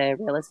part of the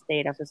Real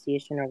Estate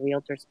Association of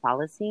Realtors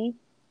Policy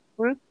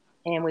group,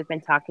 and we've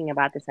been talking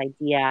about this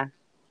idea.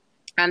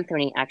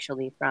 Anthony,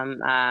 actually, from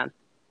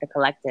the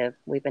collective,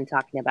 we've been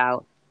talking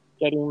about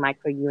getting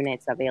micro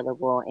units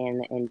available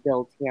and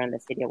built here in the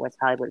city of West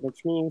Hollywood,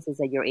 which means is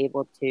that you're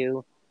able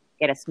to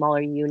get a smaller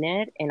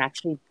unit and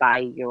actually buy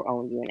your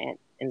own unit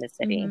in the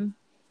city. Hmm.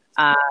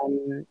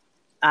 Um,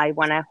 I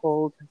want to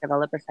hold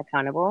developers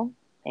accountable,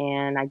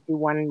 and I do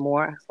want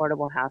more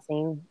affordable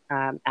housing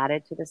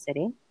added to the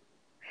city.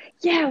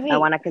 Yeah, I wait,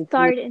 want to continue.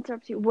 sorry to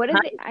interrupt you. What is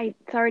it?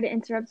 Sorry to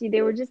interrupt you.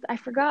 They were just, I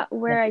forgot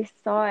where I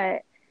saw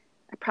it,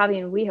 probably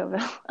in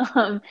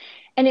WeHoville.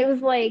 And it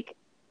was like,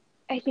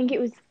 I think it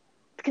was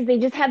because they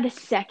just had the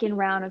second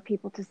round of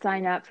people to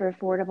sign up for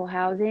affordable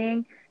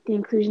housing, the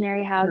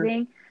inclusionary Mhm,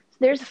 housing. So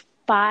there's mhm.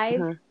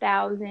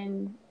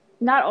 5,000,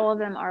 not all of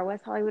them are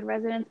West Hollywood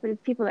residents, but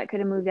it's people that could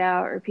have moved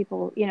out or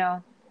people,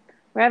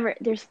 wherever.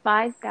 There's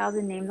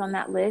 5,000 names on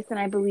that list, and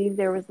I believe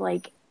there was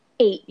like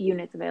 8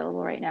 units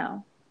available right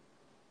now.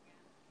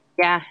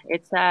 Yeah,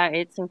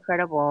 it's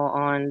incredible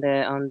on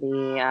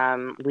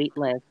the wait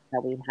list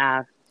that we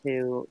have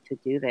to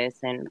do this,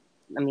 and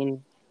I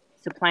mean,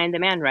 supply and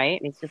demand, right?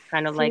 It's just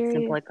kind of like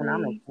simple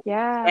economics. Seriously.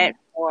 Yeah. Get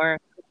more,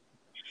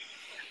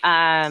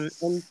 and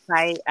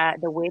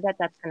the way that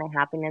that's going to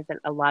happen is that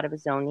a lot of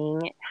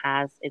zoning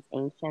is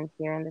ancient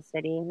here in the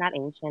city. Not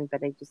ancient,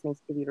 but it just needs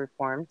to be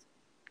reformed.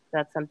 So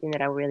that's something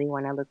that I really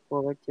want to look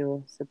forward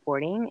to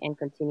supporting and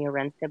continue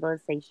rent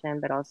stabilization,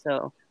 but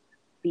also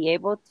be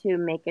able to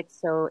make it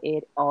so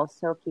it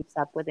also keeps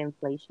up with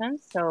inflation.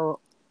 So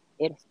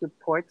it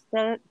supports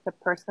the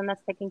person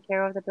that's taking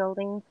care of the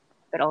building,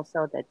 but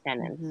also the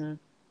tenants. Hmm.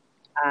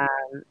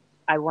 Um,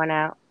 I want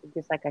to,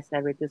 just like I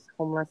said, reduce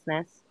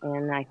homelessness,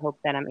 and I hope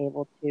that I'm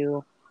able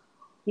to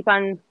keep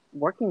on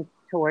working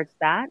towards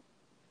that.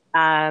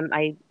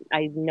 I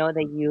know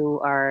that you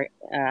are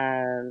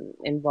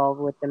involved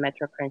with the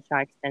Metro Crenshaw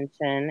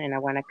extension, and I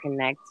want to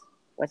connect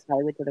West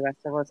Hollywood to the rest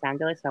of Los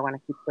Angeles. So I want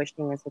to keep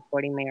pushing and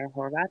supporting Mayor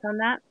Horvath on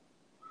that.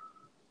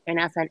 And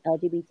as an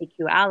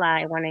LGBTQ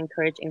ally, I want to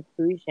encourage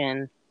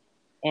inclusion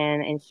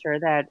and ensure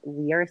that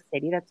we are a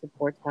city that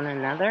supports one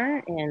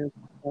another and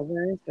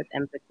governs with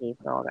empathy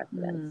for all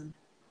residents, Mm.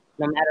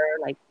 no matter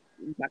like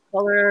what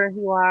color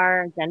you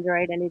are, gender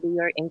identity,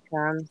 or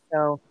income.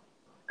 So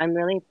I'm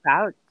really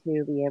proud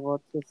to be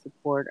able to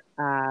support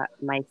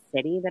my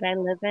city that I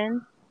live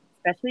in,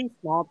 especially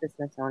small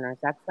business owners.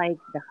 That's like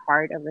the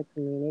heart of the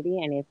community,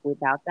 and if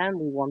without them,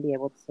 we won't be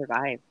able to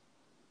survive.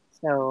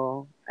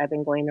 So I've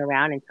been going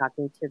around and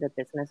talking to the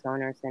business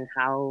owners and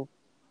how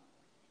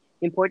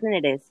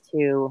important it is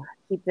to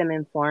keep them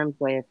informed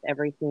with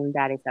everything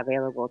that is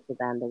available to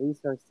them, the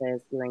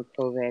resources during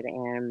COVID,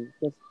 and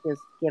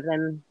just give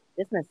them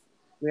business.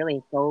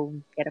 Really, go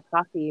get a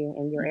coffee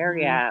in your Mm-hmm.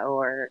 area,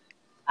 or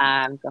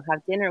go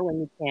have dinner when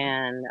you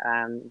can,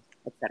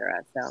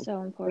 etc. So So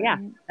yeah,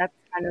 important. that's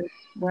kind of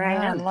where I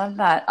Yeah, I am. love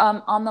that.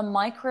 On the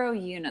micro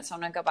units, I'm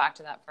going to go back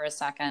to that for a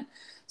second.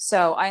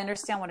 So I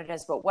understand what it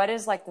is, but what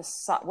is like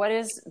what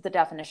is the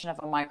definition of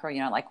a micro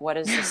unit? Like, what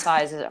is the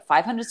size? Is it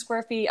 500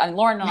 square feet? And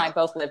Lauren and I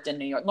both lived in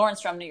New York. Lauren's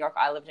from New York.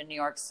 I lived in New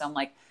York. So I'm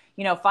like,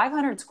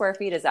 500 square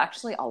feet is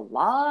actually a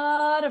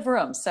lot of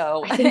room.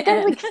 So, I think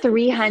they're like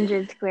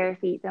 300 square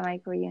feet, the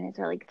micro units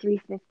are like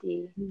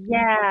 350.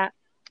 Yeah.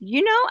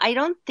 I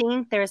don't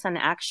think there's an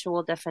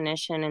actual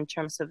definition in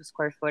terms of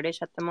square footage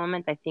at the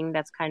moment. I think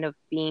that's kind of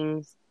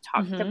being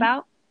talked Mhm.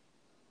 about.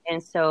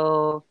 And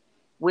so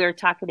we're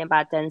talking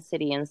about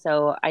density. And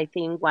so I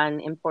think one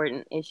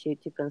important issue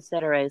to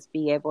consider is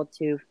be able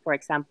to, for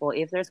example,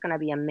 if there's going to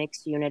be a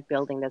mixed unit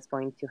building that's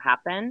going to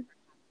happen,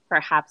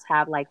 perhaps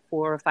have like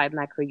 4 or 5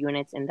 micro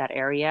units in that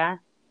area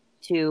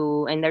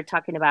and they're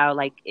talking about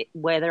like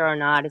whether or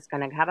not it's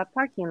going to have a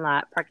parking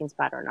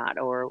spot or not,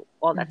 or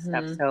all that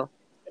stuff. Mhm. So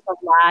there's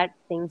a lot of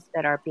things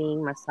that are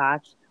being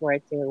massaged for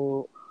it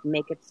to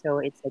make it so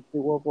it's a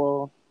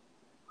doable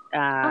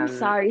I'm um,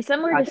 sorry,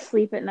 somewhere to project.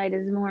 sleep at night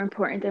is more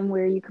important than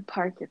where you could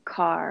park your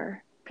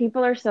car.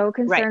 People are so Right.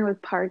 concerned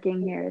with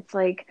parking here. It's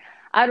like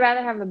I'd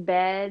rather have a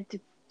bed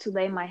to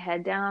lay my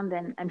head down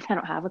than I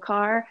don't have a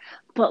car.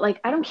 But like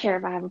I don't care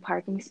if I have a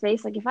parking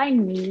space. Like if I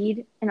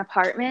need an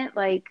apartment,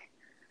 like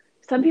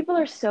some people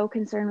are so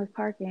concerned with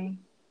parking.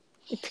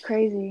 It's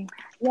crazy.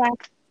 Yeah.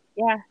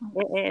 Yeah.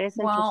 It is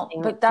Well,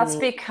 interesting but to that's me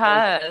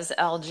because, because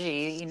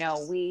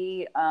LG,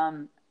 we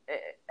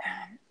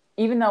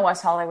even though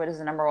West Hollywood is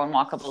the number one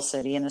walkable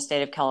city in the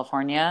state of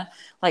California,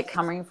 like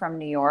coming from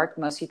New York,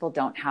 most people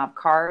don't have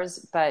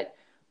cars, but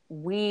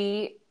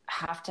we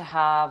have to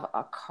have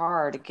a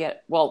car to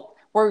get, well,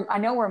 I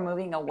know we're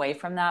moving away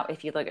from that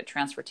if you look at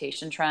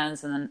transportation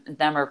trends, and then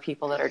them are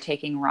people that are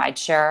taking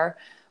rideshare,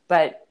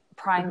 but mhm,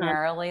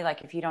 primarily,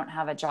 like if you don't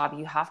have a job,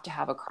 you have to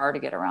have a car to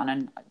get around.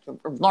 And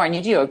Lauren,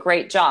 you do a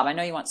great job. I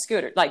know you want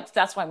scooters, like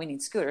that's why we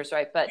need scooters,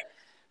 right? But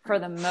for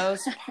the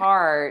most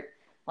part,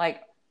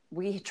 like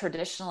we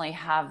traditionally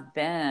have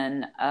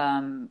been,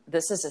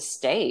 this is a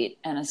state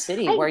and a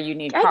city I where you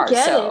need I cars.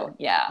 get it, So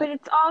yeah. but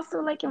it's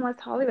also like in West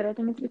Hollywood. I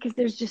think it's because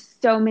there's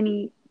just so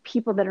many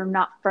people that are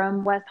not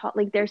from West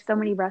Hollywood. Like there's so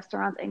many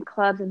restaurants and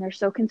clubs, and they're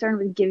so concerned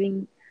with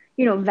giving,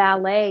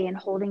 valet and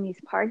holding these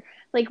parks.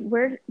 Like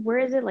where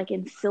is it? Like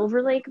in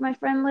Silver Lake, my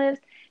friend lives.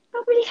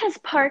 Nobody has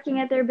parking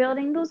at their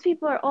building. Those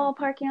people are all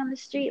parking on the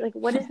street. Like,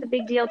 what is the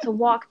big deal to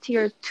walk to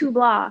your 2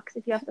 blocks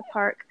if you have to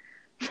park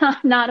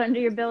not under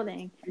your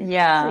building? It's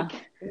Yeah. like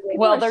people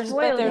Well, are but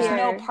spoiled there's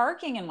no here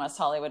parking in West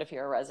Hollywood if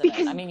you're a resident.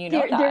 because I mean,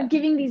 they're that.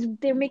 giving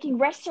they're making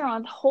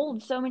restaurants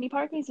hold so many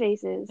parking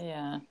spaces.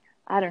 Yeah.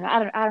 I don't know.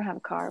 I don't have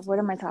a car. What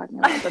am I talking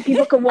about? But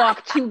people can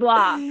walk 2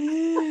 blocks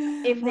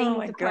if they Oh need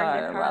my to park God,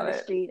 their I car on love the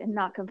it. street and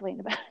not complain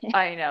about it.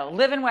 I know.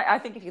 I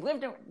think if you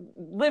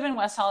live in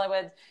West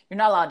Hollywood, you're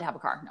not allowed to have a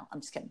car. No,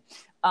 I'm just kidding.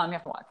 You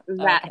have to walk.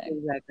 right, Okay.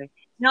 exactly.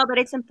 No, but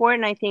it's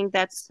important. I think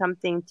that's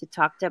something to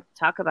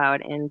talk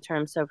about in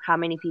terms of how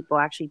many people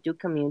actually do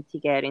commute to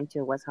get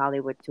into West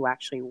Hollywood to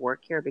actually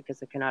work here because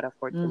they cannot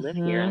afford to live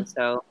here. Mm-hmm. And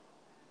so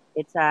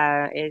it's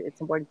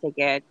important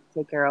to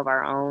take care of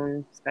our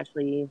own,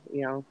 especially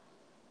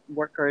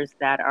workers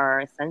that are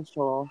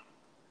essential.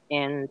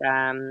 And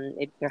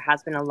there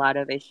has been a lot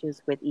of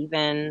issues with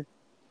even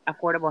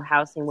affordable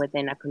housing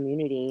within a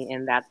community,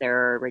 in that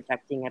they're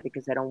rejecting it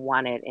because they don't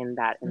want it in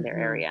their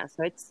Mm-hmm. area.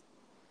 So it's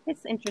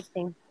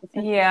interesting. It's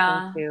interesting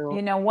Yeah. to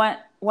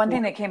One yeah.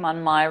 thing that came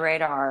on my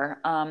radar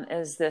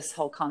is this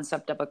whole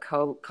concept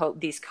of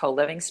these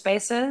co-living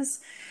spaces.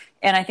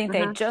 And I think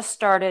they Uh-huh. just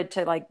started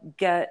to like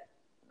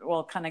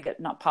kind of get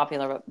not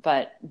popular,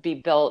 but be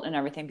built and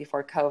everything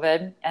before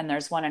COVID. And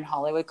there's one in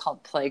Hollywood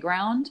called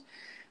Playground.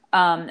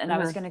 And I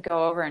was Uh-huh. going to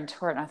go over and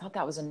tour it, and I thought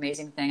that was an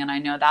amazing thing. And I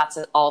know that's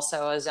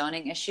also a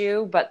zoning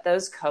issue, but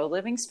those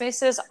co-living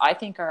spaces I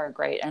think are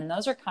great. And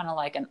those are kind of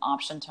like an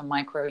option to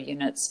micro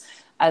units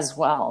as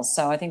well.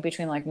 So I think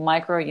between like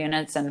micro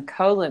units and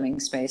co-living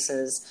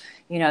spaces,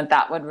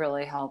 that would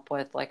really help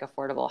with like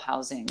affordable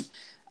housing,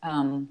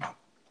 um,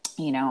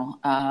 Yeah.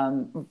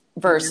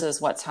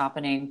 versus what's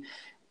happening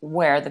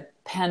where the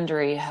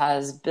Pendry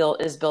is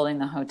building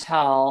the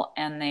hotel,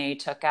 and they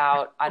took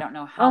out I don't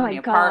know how Oh my many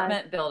God.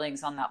 apartment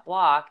buildings on that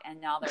block, and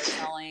now they're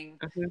selling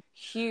Uh-huh.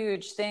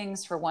 huge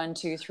things for 1,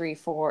 2, 3,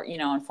 4,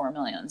 and 4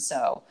 million.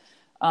 So,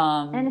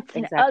 And it's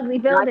an Exactly. ugly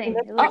Not in building.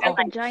 this It part looks of oh,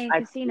 like a giant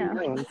I've casino.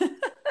 seen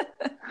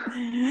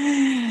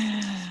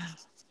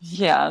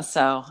yeah.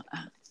 So,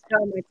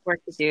 so much work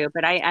to do,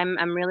 but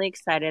I'm really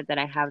excited that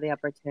I have the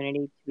opportunity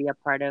to be a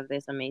part of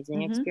this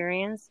amazing mhm.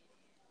 experience.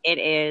 It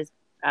is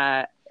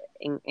uh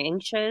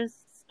anxious,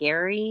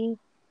 scary.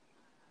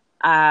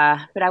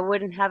 But I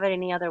wouldn't have it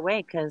any other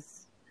way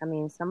because, I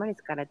mean,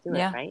 somebody's got to do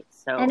it, right?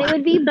 So, and it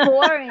would be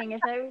boring.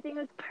 If everything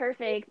was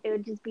perfect, it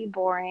would just be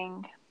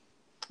boring.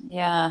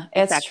 Yeah,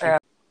 it's true.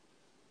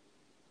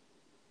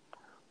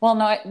 Well,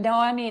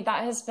 Noemi,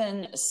 that has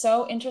been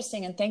so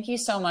interesting. And thank you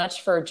so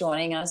much for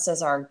joining us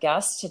as our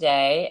guest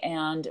today.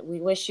 And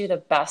we wish you the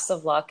best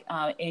of luck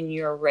in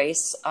your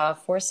race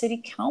for City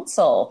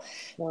Council.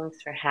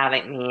 Thanks for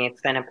having me.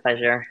 It's been a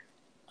pleasure.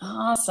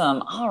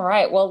 Awesome. All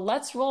right. Well,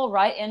 let's roll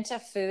right into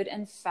food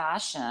and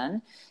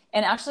fashion.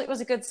 And actually, it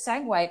was a good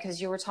segue because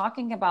you were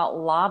talking about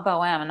La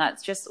Boheme. And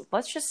let's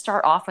just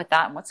start off with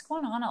that. And what's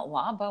going on at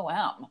La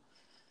Boheme?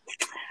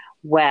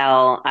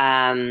 Well,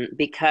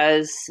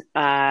 because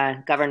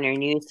Governor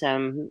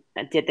Newsom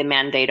did the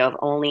mandate of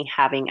only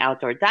having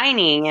outdoor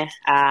dining,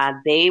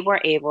 they were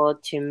able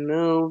to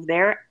move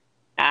their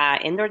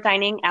indoor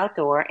dining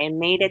outdoor and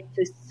made it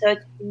to such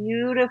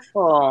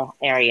beautiful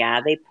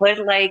area. They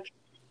put like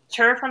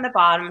turf on the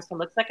bottom, so it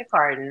looks like a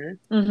garden.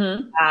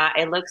 Mm-hmm.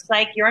 It looks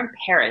like you're in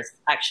Paris,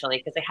 actually,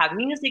 because they have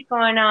music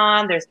going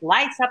on. There's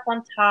lights up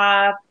on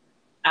top.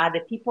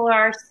 The people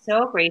are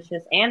so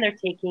gracious, and they're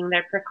taking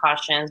their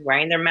precautions,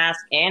 wearing their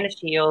mask and a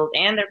shield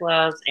and their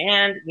gloves,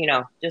 and,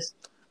 just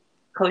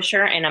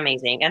kosher and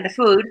amazing. And the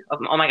food,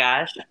 oh my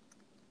gosh,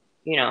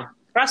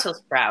 Brussels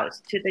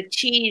sprouts, to the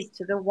cheese,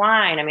 to the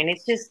wine. I mean,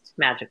 it's just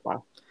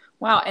magical.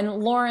 Wow. And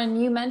Lauren,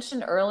 you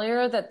mentioned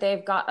earlier that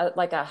they've got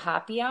a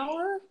happy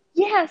hour?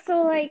 Yeah,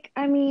 so I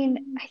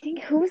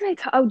think who was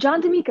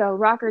John D'Amico,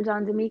 rocker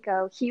John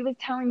D'Amico. He was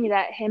telling me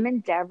that him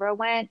and Deborah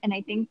went, and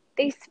I think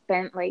they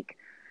spent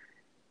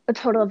a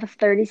total of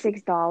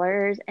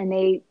 $36, and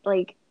they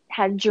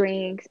had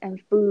drinks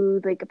and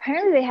food.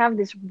 Apparently they have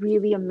this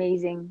really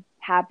amazing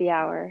happy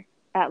hour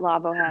at La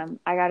Boheme.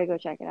 I gotta go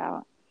check it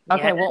out.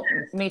 Okay, well,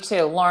 me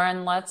too.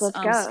 Lauren, let's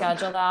go.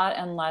 Schedule that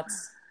and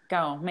let's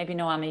go. Maybe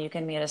Noemi, you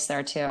can meet us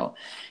there too.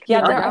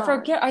 Yeah, I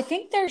forget. I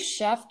think their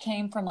chef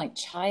came from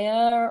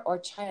Chaya or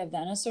Chaya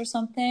Venice or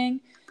something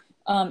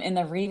in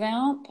the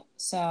revamp.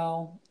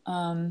 So,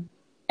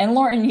 and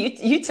Lauren,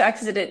 you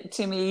texted it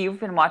to me. You've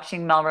been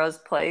watching Melrose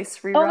Place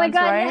reruns, oh my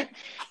God, right?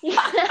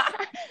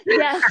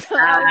 Yeah. So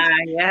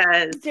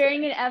yes.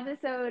 During an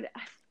episode,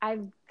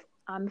 I'm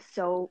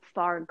so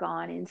far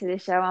gone into the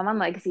show. I'm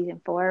on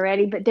season 4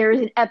 already, but there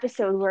is an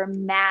episode where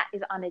Matt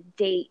is on a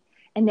date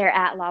and they're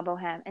at La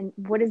Boheme. And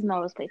what is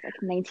Melrose Place?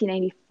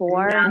 1994,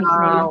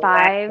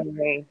 1995?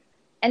 Way.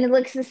 And it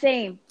looks the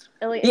same.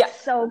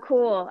 It's so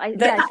cool. I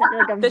sent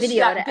a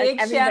video to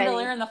big everybody.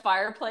 Chandelier in the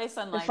fireplace.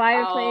 And the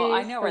fireplace. Oh,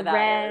 I know where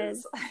that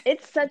is.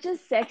 It's such a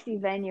sexy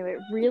venue. It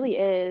really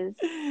is.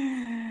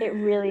 It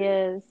really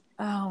is.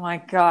 Oh my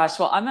gosh.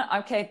 Well,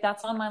 okay.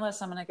 That's on my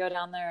list. I'm going to go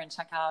down there and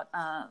check out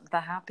the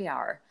happy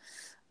hour.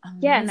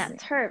 Amazing. Yeah, and that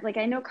turf.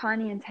 I know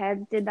Connie and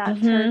Ted did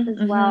that turf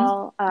as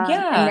well.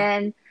 And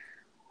then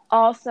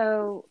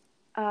also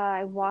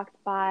I walked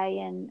by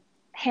and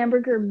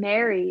Hamburger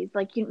Mary's,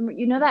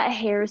 you know that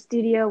hair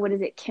studio, what is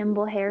it,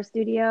 Kimball Hair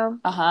Studio?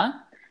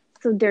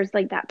 So there's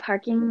that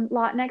parking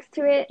lot next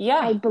to it.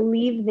 I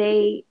believe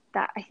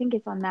I think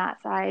it's on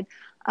that side.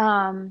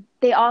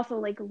 They also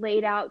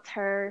laid out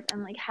turf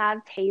and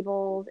have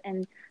tables,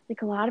 and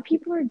a lot of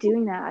people are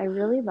doing that. I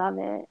really love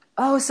it.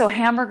 Oh, so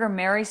Hamburger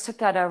Mary's took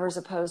that over as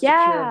opposed to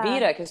Pura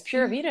Vida, because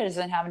Pura Vida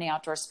doesn't have any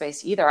outdoor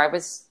space either. I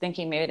was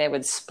thinking maybe they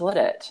would split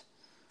it.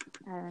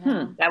 I don't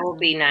know. That would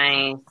be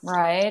nice.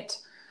 Right?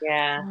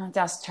 Yeah. I'll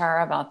ask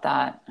Tara about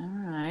that. All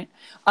right.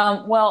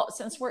 Well,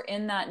 since we're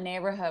in that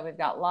neighborhood, we've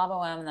got La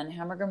Boheme and then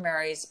Hamburger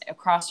Mary's.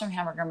 Across from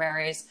Hamburger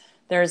Mary's,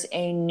 there's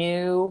a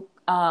new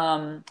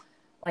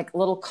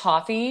little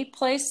coffee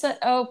place that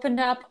opened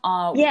up.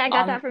 I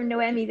got that from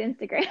Noemi's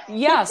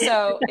Instagram.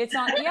 So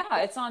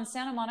it's on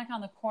Santa Monica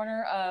on the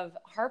corner of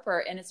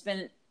Harper, and it's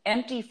been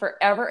empty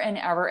forever and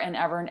ever and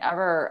ever and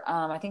ever.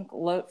 I think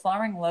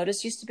Flowering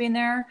Lotus used to be in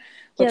there,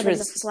 which was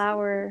the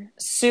flower,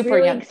 super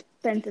really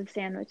expensive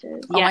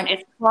sandwiches. Yeah,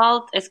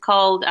 it's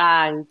called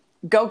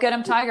Go Get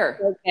 'em Tiger.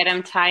 Go Get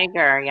 'em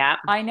Tiger. Yeah,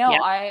 I know.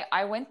 Yeah.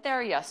 I went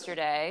there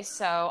yesterday,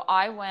 so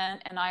I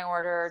went and I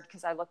ordered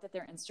because I looked at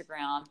their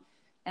Instagram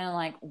and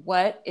I'm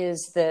what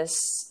is this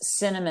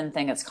cinnamon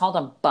thing? It's called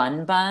a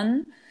bun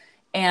bun,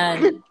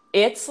 and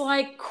it's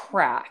like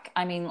crack.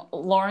 I mean,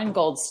 Lauren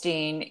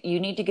Goldstein, you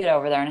need to get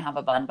over there and have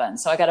a bun bun.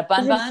 So I got a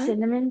bun bun. A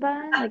cinnamon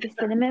bun? Like a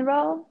cinnamon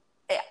roll?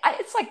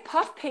 It's like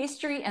puff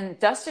pastry and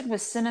dusted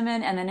with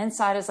cinnamon, and then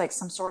inside is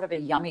some sort of a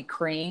yummy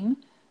cream.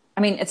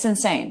 I mean, it's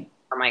insane.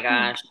 Oh my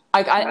gosh.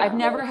 I've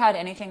never had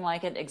anything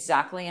like it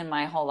exactly in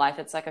my whole life.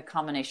 It's a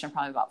combination of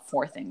probably about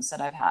 4 things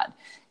that I've had.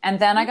 And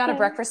then I got a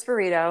breakfast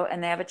burrito,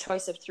 and they have a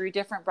choice of 3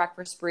 different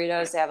breakfast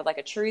burritos. They have a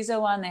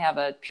chorizo one, they have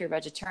a pure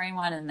vegetarian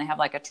one, and they have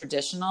a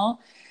traditional.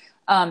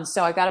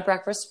 So I got a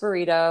breakfast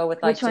burrito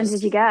with Which one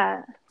did you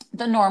get?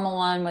 The normal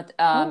one with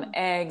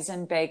eggs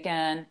and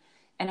bacon,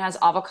 and has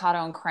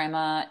avocado and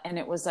crema, and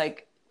it was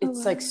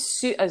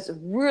it's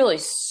really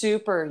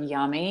super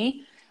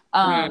yummy.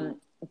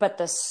 But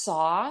the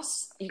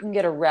sauce, you can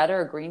get a red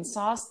or a green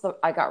sauce.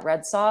 I got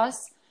red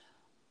sauce.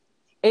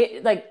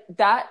 it like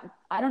that.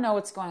 I don't know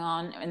what's going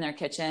on in their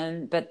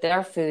kitchen, but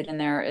their food in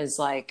there is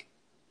like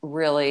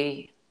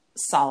really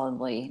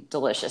solidly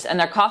delicious. And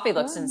their coffee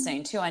looks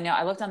insane too. I know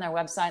I looked on their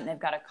website and they've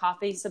got a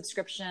coffee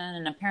subscription,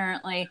 and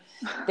apparently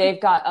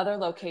they've got other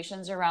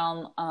locations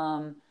around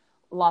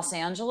Los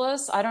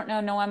Angeles. I don't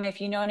know, Noemi,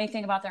 if you know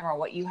anything about them or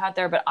what you had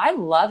there, but I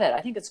love it.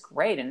 I think it's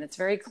great, and it's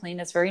very clean.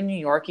 It's very New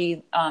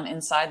Yorky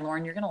inside.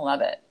 Lauren, you're going to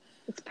love it.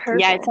 It's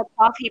perfect. Yeah, it's a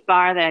coffee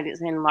bar that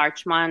is in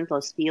Larchmont,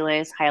 Los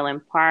Feliz,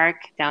 Highland Park,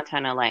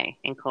 downtown LA,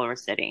 in Culver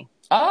City.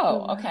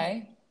 Oh,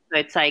 okay. So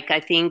it's like, I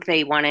think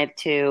they wanted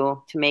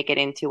to make it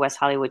into West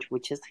Hollywood,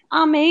 which is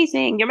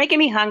amazing. You're making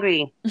me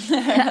hungry.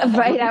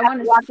 Right, I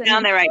want to walk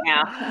down there right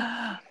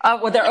now.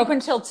 Well, they're open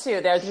till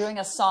 2. They're doing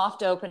a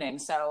soft opening,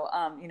 so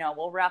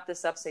we'll wrap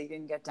this up so you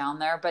can get down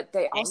there. But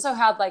they also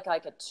had like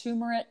a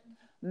turmeric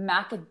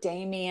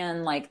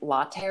macadamian like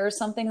latte or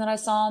something that I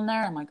saw in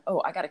there. I'm like,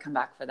 oh, I got to come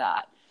back for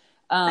that.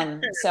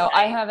 So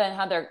I haven't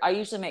had I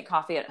usually make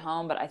coffee at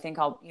home, but I think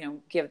I'll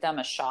give them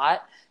a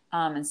shot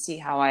and see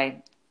how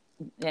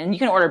and you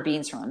can order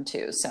beans from them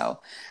too. So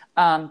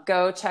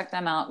go check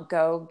them out.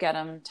 Go get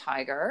them,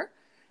 Tiger.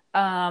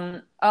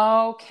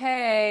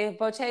 Okay,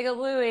 Bottega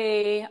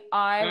Louie.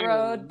 I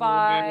rode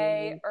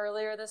by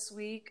earlier this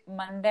week,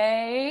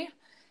 Monday,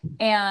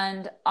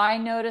 and I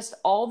noticed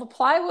all the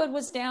plywood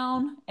was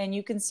down and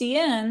you can see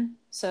in.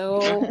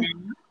 So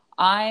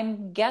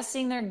I'm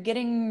guessing they're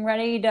getting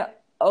ready to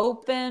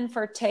open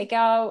for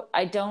takeout.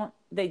 I don't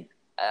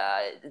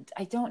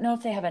know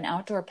if they have an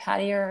outdoor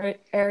patio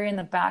area in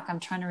the back. I'm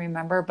trying to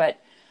remember, but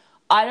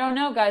I don't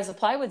know, guys. The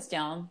plywood's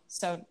down.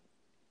 So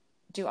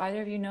do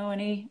either of you know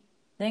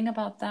anything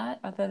about that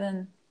other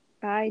than?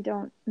 I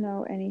don't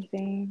know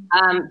anything.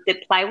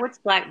 The plywood's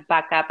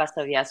back up as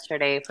of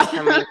yesterday for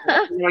some reason.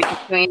 They were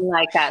just doing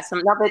like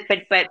some, no, but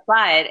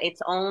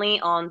it's only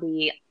on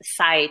the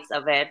sides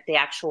of it. The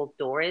actual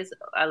doors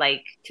are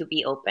like to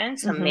be open.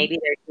 So maybe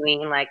they're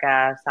doing like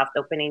a soft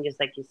opening, just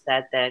like you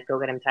said that Go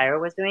Get 'Em Tiger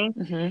was doing.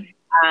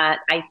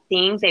 I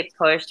think they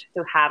pushed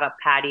to have a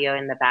patio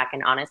in the back,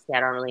 and honestly, I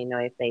don't really know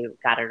if they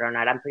got it or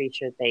not. I'm pretty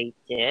sure they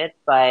did,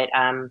 but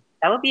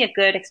that would be a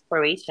good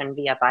exploration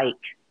via bike.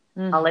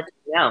 I'll let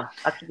you know.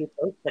 I'll keep you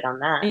posted on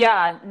that.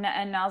 Yeah,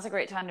 and now's a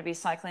great time to be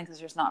cycling because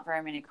there's not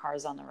very many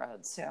cars on the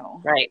road. So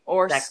right,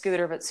 or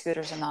scooter, but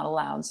scooters are not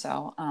allowed.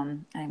 So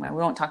anyway, we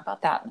won't talk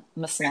about that,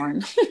 Miss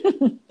Lauren.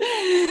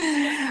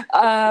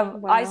 Wow.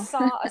 I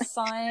saw a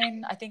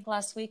sign, I think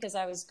last week as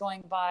I was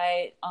going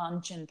by on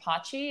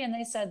Jinpachi, and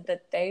they said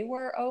that they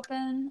were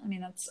open. I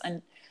mean, that's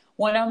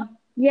one of them.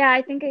 Yeah,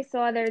 I think I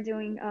saw they're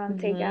doing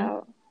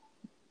takeout.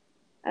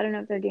 I don't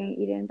know if they're doing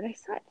eat-in, but I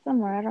saw it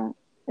somewhere. I don't.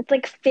 It's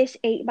like Fish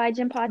 8 by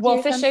Jinpachi. Well,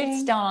 Fish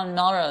 8's down on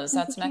Melrose.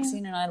 That's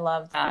Mexican, and I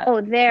love that.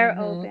 Oh, they're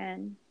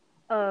open.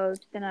 Oh,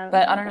 then I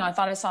don't know. I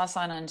thought I saw a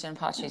sign on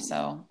Jinpachi.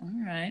 So,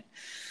 all right.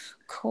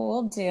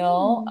 Cool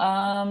deal.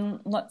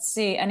 Let's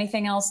see.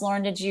 Anything else,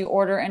 Lauren? Did you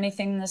order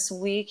anything this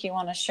week you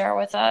want to share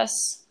with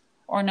us?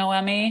 Or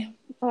Noemi?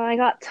 Well, I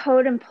got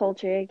Totem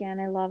Poultry again.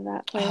 I love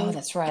that place. Oh,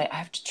 that's right. I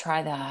have to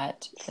try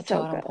that. The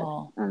so Totem good.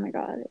 Pole. Oh my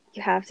God.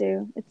 You have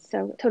to. It's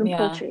so Totem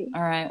Poultry.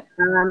 All right.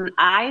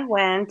 I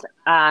went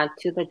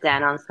to the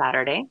Den on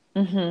Saturday.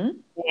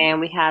 And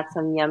we had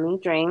some yummy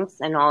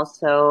drinks and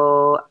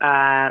also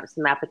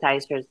some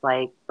appetizers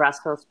like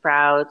Brussels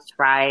sprouts,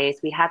 fries.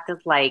 We had this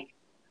I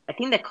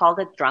think they called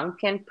it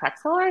drunken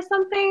pretzel or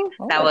something.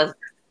 Oh. That was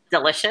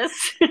delicious.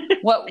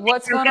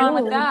 What's going on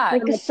with that?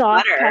 Like a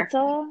soft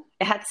pretzel?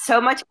 It had so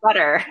much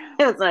butter.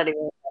 It was not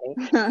even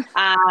funny.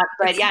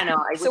 But yeah,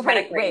 no. So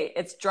wait,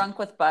 it's drunk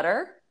with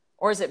butter?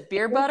 Or is it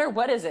beer butter?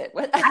 What is it?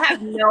 I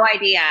have no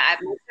idea.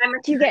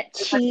 Do you get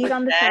cheese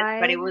on the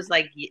side? But it was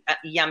like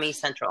yummy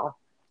central.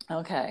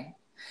 Okay.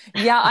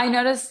 Yeah, I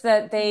noticed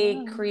that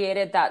they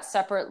created that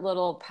separate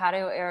little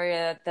patio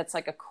area that's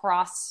like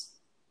across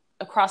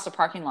the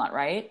parking lot,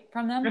 right?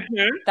 From them?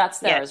 That's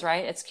theirs,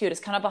 right? It's cute. It's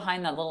kind of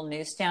behind that little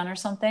newsstand or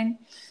something.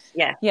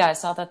 Yeah. Yeah, I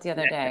saw that the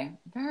other day.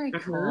 Very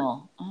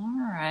cool.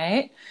 All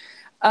right.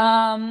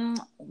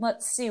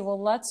 Let's see.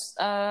 Well,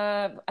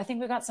 I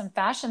think we got some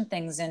fashion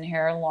things in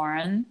here,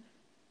 Lauren.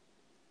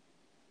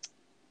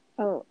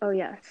 Oh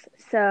yes.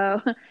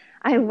 So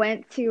I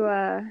went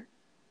to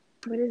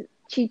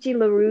Chichi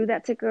LaRue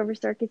that took over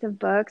Circus of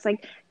Books,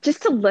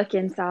 just to look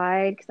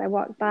inside because I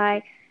walked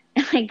by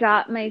and I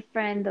got my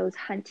friend, those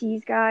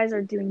Hunties guys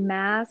are doing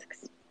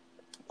masks.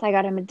 So I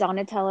got him a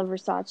Donatella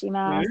Versace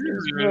mask. It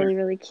was really,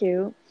 really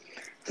cute.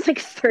 It's like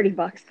 $30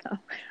 though.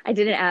 I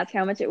didn't ask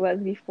how much it was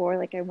before.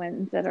 I went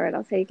and said, all right,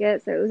 I'll take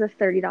it. So it was a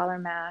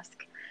 $30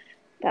 mask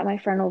that my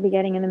friend will be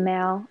getting in the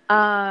mail.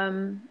 I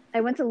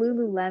went to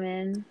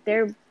Lululemon.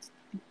 They're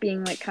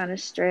being kind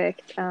of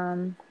strict.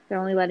 They're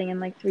only letting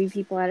in 3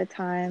 people at a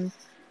time.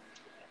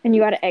 And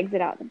you got to exit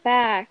out the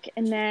back.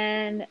 And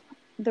then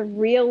the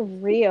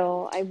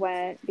Real, I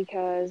went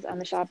because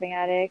I'm a shopping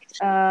addict.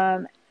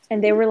 And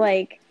they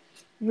were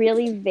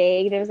really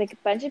vague. There was a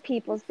bunch of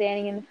people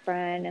standing in the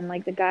front and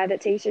the guy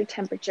that takes your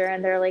temperature,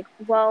 and they're like,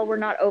 well, we're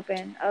not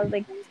open. I was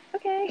like,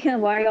 okay,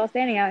 why are y'all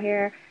standing out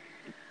here?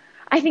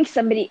 I think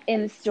somebody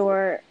in the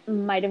store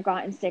might have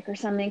gotten sick or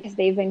something because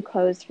they've been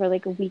closed for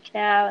like a week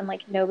now, and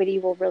like nobody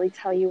will really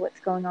tell you what's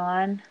going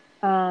on.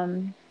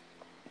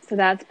 So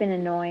that's been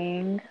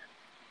annoying.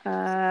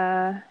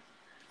 Uh,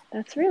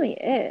 that's really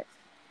it.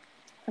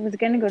 I was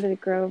gonna go to the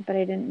Grove, but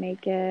I didn't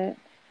make it.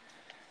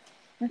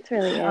 That's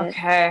really it.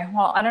 Okay.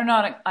 Well, I don't know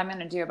what I'm going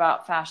to do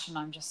about fashion.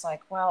 I'm just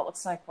like, well, it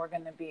looks like we're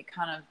going to be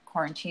kind of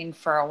quarantined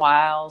for a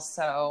while.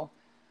 So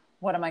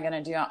what am I going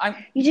to do?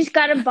 You just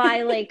gotta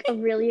buy like a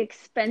really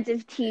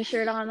expensive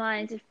t-shirt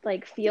online to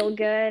like feel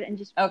good and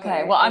just okay.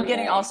 wear it Well, I'm every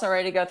getting day. also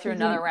ready to go through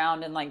another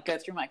round and like go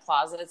through my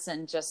closets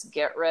and just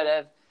get rid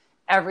of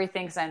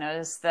everything. Cause I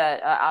noticed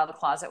that out of the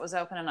closet was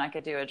open and I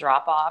could do a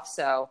drop off.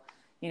 So,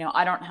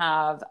 I don't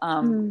have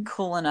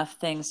cool enough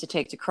things to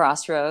take to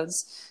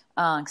Crossroads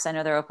because I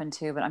know they're open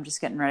too, but I'm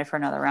just getting ready for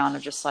another round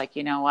of just like,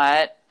 you know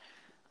what?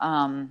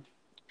 I'm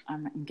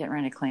getting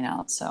ready to clean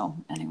out. So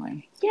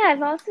anyway. Yeah,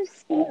 I've also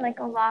seen like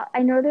a lot.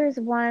 I know there's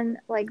one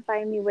like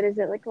by me, what is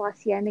it, like La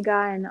Cienega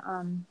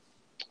and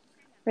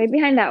right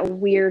behind that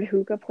weird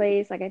hookah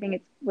place. Like I think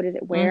it's what is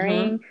it,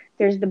 Wearing?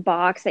 There's the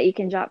box that you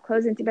can drop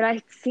clothes into, but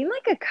I've seen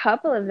like a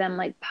couple of them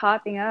like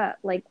popping up,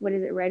 like what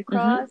is it, Red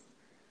Cross?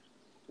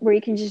 Where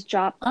you can just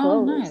drop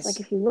clothes. Oh, nice. Like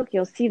if you look,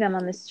 you'll see them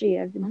on the street.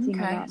 I've been seeing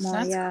a lot more. So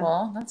that's yeah.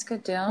 cool. That's a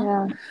good deal.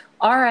 Yeah.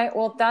 All right.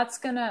 Well, that's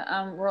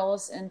gonna roll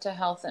us into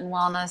health and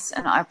wellness.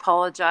 And I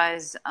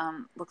apologize.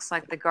 Looks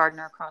like the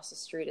gardener across the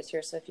street is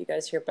here. So if you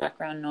guys hear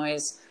background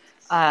noise,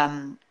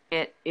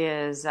 it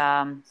is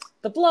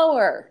the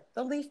blower,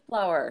 the leaf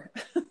blower.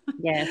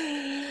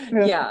 Yes.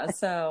 Yeah.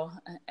 So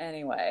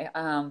anyway,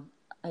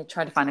 I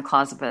tried to find a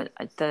closet, but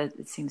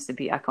it seems to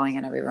be echoing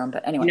in every room.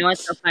 But anyway, You know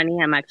what's so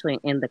funny? I'm actually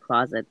in the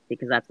closet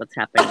because that's what's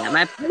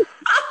happening.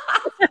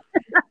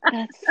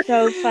 That's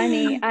so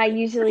funny. I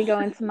usually go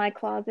into my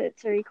closet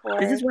to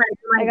record. This is where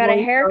I got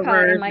a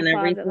haircut in my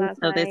closet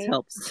last night. So this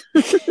helps.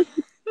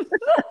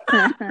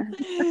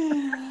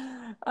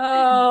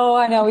 Oh,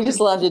 I know. We just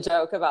love to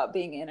joke about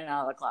being in and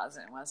out of the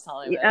closet in West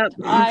Hollywood. Yep.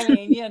 I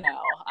mean,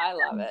 I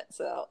love it.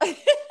 So,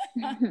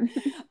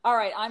 all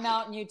right, I'm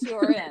out and you two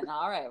are in.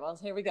 All right, well,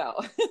 here we go.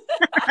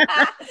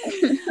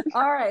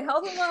 All right,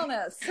 health and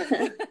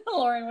wellness.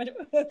 Lauren,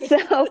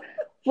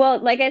 well,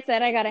 like I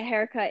said, I got a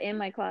haircut in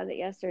my closet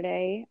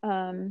yesterday.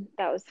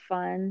 That was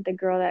fun. The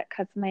girl that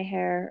cuts my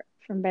hair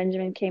from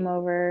Benjamin came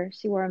over.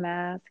 She wore a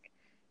mask.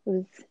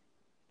 It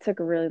took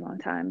a really long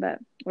time, but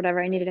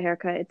whatever. I needed a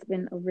haircut. It's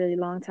been a really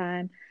long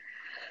time.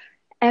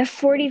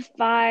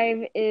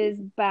 F45 is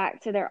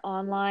back to their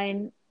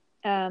online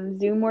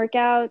Zoom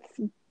workouts,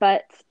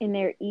 but in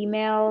their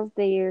emails,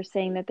 they are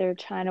saying that they're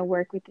trying to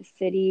work with the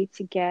city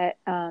to get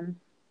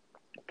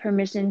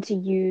permission to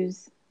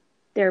use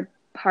their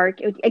park.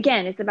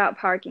 Again, it's about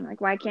parking.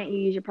 Like, why can't you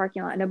use your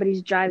parking lot?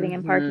 Nobody's driving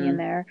and parking in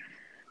there.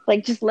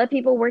 Like, just let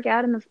people work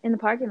out in the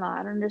parking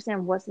lot. I don't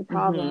understand what's the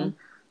problem.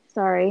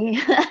 Sorry.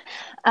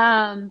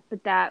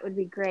 But that would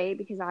be great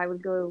because I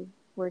would go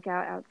work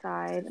out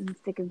outside. I'm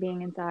sick of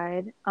being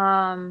inside.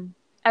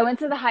 I went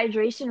to the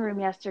hydration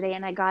room yesterday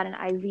and I got an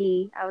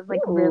IV. I was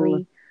like,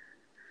 really,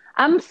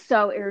 I'm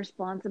so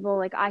irresponsible.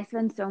 Like I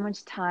spend so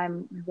much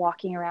time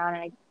walking around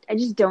and I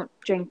just don't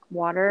drink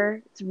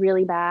water. It's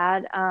really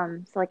bad.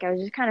 So like I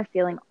was just kind of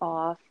feeling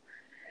off.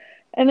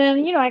 And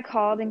then, I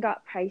called and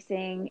got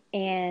pricing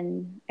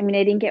and I mean,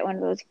 I didn't get one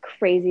of those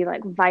crazy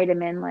like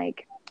vitamin,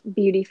 like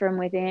beauty from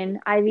within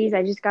IVs.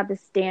 I just got the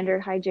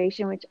standard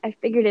hydration, which I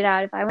figured it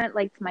out. If I went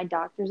like to my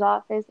doctor's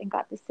office and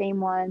got the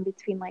same one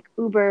between like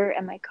Uber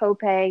and my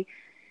copay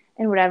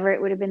and whatever, it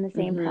would have been the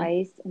same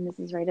price. And this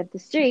is right up the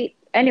street.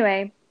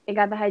 Anyway, I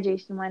got the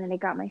hydration one and I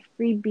got my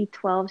free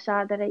B12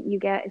 shot that you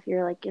get if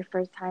you're like your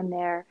first time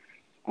there.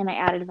 And I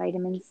added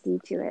vitamin C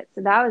to it.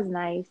 So that was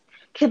nice.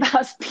 Because I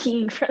was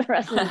peeing for the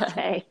rest of the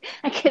day.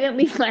 I couldn't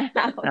leave my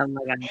house. Oh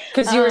my God.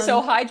 Because you were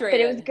so hydrated. But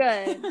it was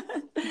good.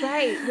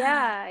 Right.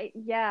 Yeah.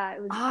 Yeah.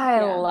 It was.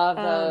 I love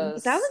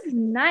those. That was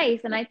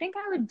nice. And I think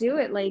I would do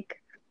it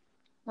like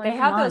once They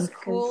have a month, those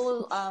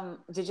cool,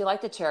 did you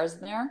like the chairs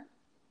in there?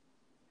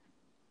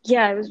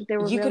 Yeah, they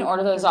were. You really can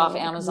order those off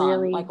Amazon.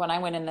 Really... Like when I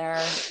went in there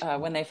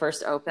when they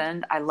first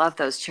opened, I love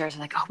those chairs.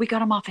 I'm like, we got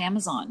them off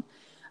Amazon.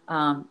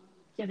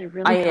 Yeah, they're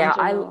really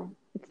comfortable.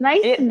 It's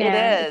nice. It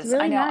is. It's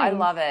really I know. nice. I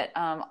love it.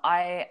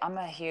 I'm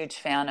a huge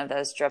fan of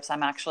those drips.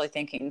 I'm actually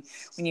thinking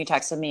when you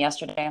texted me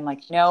yesterday, I'm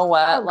like, you know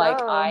what?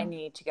 Like I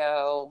need to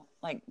go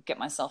like get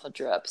myself a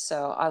drip.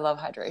 So I love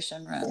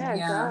hydration room.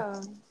 Yeah. Go.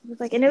 It was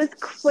like, and it was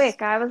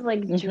quick. I was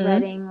like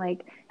dreading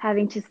like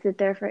having to sit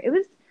there I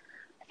think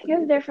I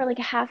was there for like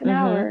a half an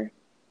hour.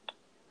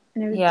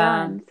 And it was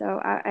done.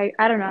 So I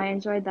don't know. I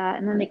enjoyed that.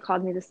 And then they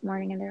called me this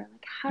morning and they were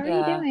like, how are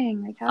you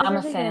doing? Like, I'm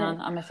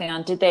a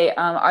fan. Did they,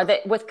 are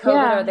they, with COVID,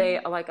 are they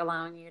like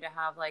allowing you to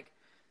have like,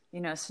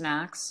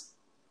 snacks?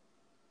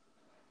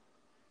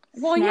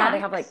 Well, yeah, they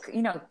have like,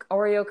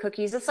 Oreo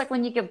cookies. It's like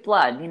when you give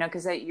blood,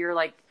 because you're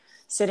like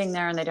sitting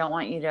there and they don't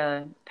want you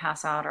to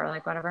pass out or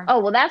like whatever. Oh,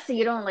 well, that's so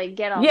you don't like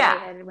get all Yeah.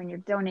 lightheaded when you're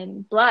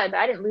donating blood.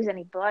 But I didn't lose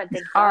any blood,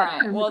 thank All God,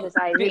 right. with Well, this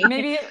IV.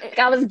 maybe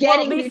I was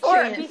getting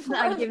before nutrients,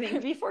 not giving.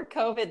 before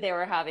COVID, they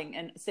were having,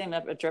 and same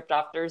up with drip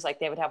doctors,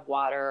 like they would have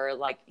water, or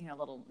like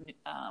little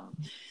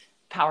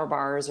power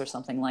bars or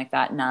something like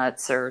that,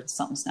 nuts or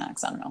something,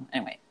 snacks. I don't know.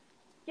 Anyway.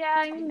 Yeah,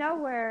 I don't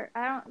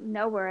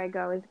know where I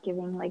go is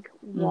giving like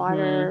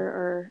water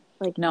or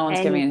like no one's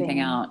anything. giving anything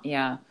out.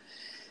 Yeah.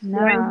 No,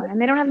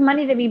 and they don't have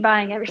money to be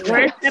buying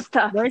everything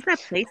stuff. Where's that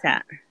place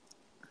at?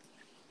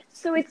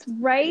 So it's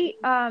right,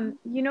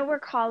 you know where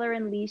Collar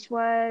and Leash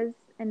was,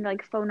 and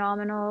like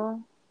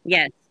Phenomenal.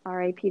 Yes.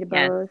 R.I.P. to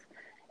both.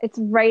 It's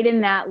right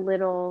in that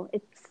little.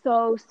 It's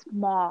so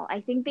small. I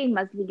think they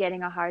must be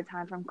getting a hard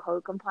time from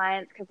code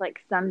compliance because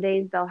like some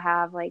days they'll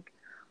have like,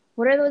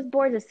 what are those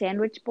boards? A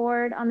sandwich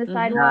board on the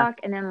sidewalk,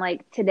 and then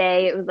like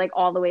today it was like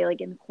all the way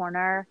like in the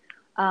corner.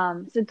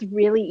 So it's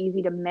really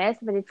easy to miss,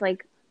 but it's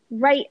like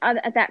right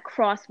at that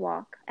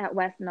crosswalk at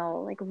West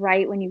Knoll, like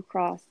right when you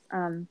cross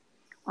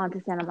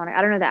onto Santa Monica.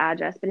 I don't know the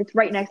addrest, but it's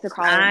right next to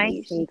Collar and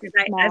Leash.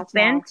 I've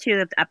been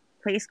to a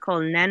place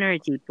called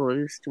Energy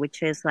Boost,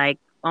 which is like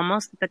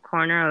almost at the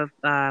corner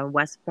of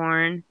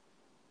Westbourne,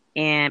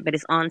 but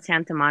it's on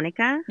Santa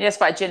Monica. Yes,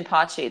 by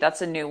Jinpachi.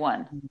 That's a new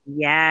one.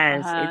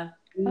 Yes,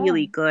 it's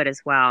really good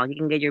as well. You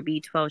can get your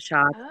B12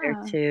 shots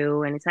there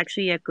too, and it's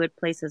actually a good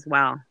place as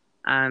well.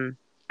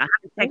 I'll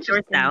have to check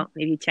yours out.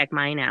 Maybe check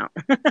mine out.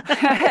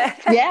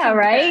 Yeah,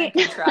 right?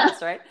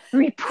 Contrast, right?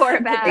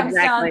 Report back. It comes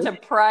down to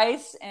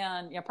price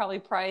and probably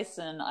price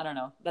and I don't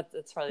know.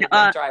 That's probably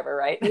the driver,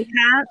 right? We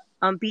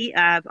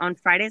have on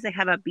Fridays. I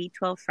have a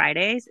B12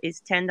 Fridays.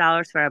 It's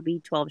 $10 for a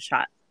B12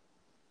 shot.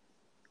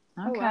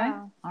 Okay,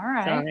 wow. All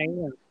right. So there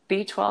you go.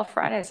 B12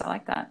 Fridays. I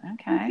like that.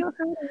 Okay.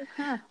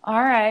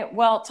 All right.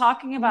 Well,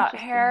 talking about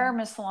hair,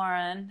 Miss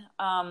Lauren,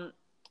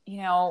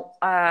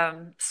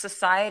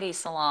 Society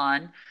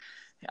Salon.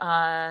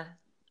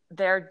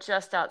 They're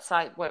just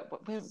outside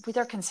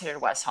they're considered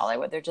West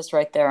Hollywood. They're just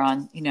right there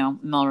on,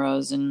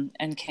 Melrose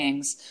and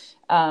Kings.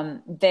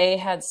 They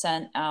had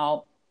sent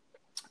out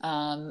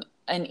an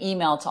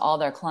email to all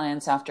their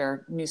clients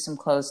after Newsom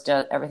closed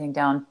everything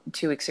down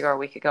 2 weeks ago or a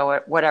week ago,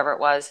 whatever it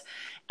was,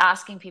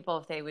 asking people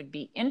if they would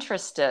be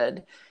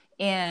interested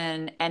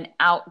in an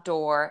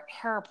outdoor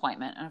hair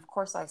appointment. And of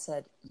course I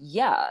said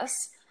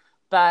yes,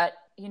 but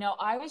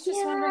I was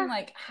just wondering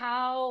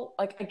how,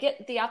 I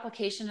get the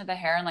application of the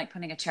hair and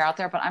putting a chair out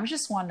there, but I'm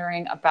just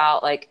wondering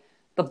about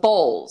the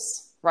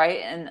bowls,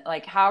 right? And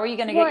how are you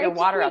going to get your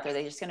water out there?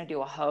 They're just going to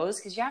do a hose?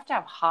 Because you have to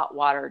have hot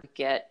water to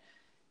get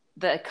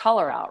the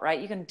color out, right?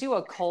 You can do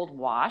a cold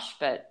wash,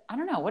 but I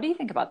don't know. What do you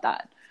think about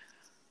that?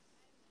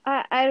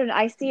 I don't know.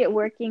 I see it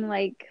working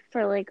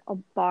for a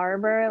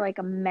barber,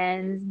 a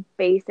men's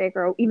basic,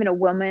 or even a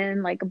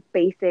woman, a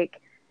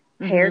basic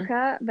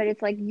haircut. But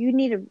it's you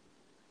need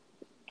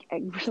a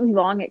really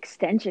long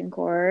extension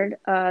cord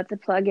to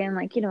plug in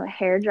a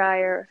hair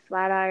dryer, a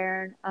flat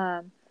iron.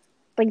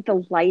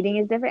 The lighting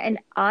is different, and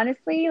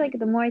honestly,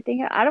 the more I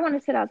think, I don't want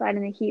to sit outside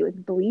in the heat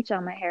with bleach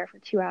on my hair for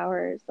 2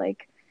 hours. I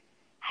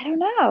don't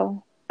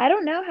know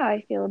how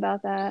I feel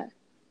about that.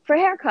 For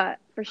haircut,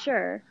 for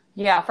sure.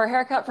 Yeah, for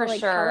haircut for sure.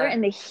 Color,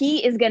 and the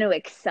heat is going to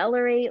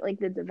accelerate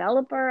the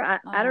developer.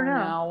 I don't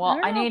know. Well,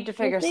 I need to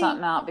figure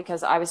something out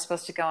because I was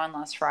supposed to go in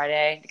last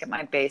Friday to get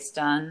my base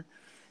done.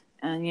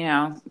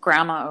 And,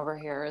 grandma over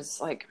here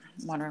is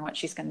wondering what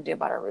she's going to do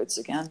about her roots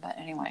again. But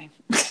anyway.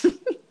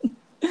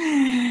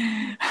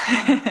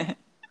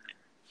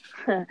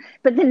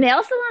 But the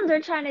nail salons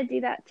are trying to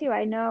do that too.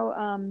 I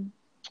know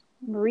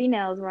Marie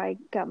Nails, where I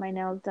got my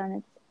nails done,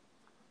 it's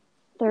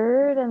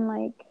 3rd and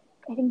I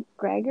think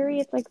Gregory,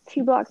 it's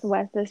 2 blocks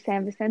west of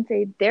San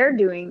Vicente. They're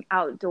doing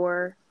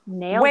outdoor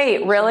nail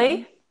stations.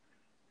 Really?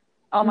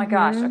 Oh my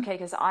gosh. Okay.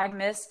 Cause I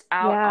missed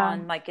out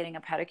on getting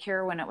a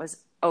pedicure when it was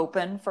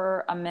open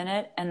for a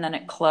minute and then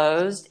it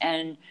closed.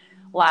 And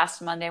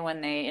last Monday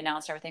when they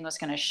announced everything was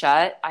going to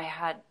shut, I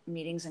had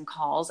meetings and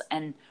calls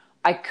and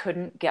I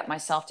couldn't get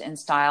myself to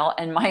InStyle.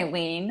 And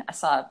Mylene, I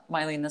saw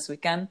Mylene this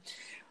weekend.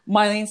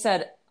 Mylene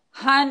said,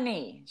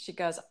 honey, she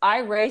goes, I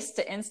raced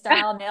to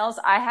InStyle nails.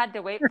 I had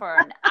to wait for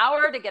an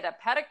hour to get a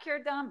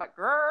pedicure done, but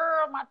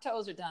girl, my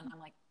toes are done. I'm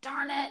like,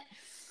 darn it.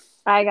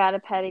 I got a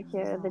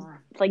pedicure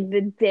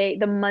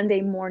the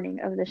Monday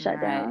morning of the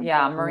shutdown. Right.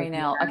 Yeah, Marie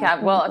Nail. Okay,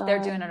 well, if they're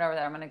doing it over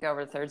there, I'm going to go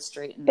over to 3rd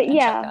Street and check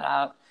that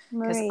out.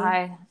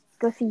 Because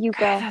go see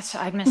Yuka.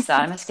 I miss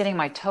that. I miss getting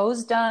my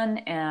toes done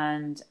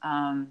and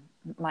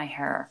my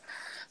hair.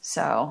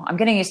 So I'm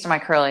getting used to my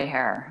curly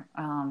hair.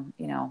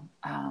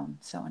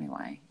 So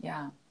anyway,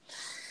 yeah.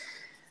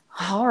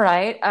 All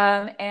right.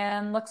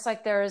 And looks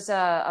like there's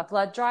a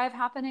blood drive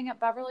happening at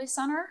Beverly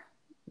Center.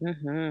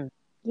 Mm-hmm.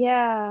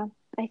 Yeah.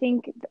 I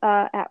think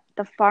at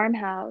the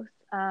farmhouse,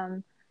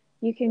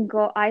 you can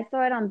go. I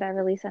saw it on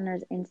Beverly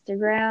Center's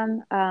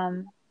Instagram.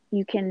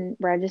 You can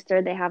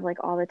register. They have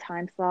all the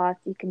time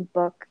slots. You can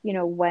book,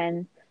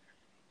 when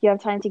you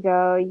have time to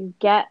go. You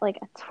get like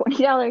a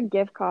 $20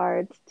 gift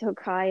card to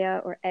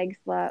Tokaya or Egg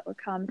Slut or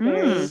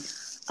Commissary.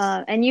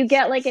 And you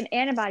get like an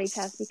antibody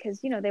test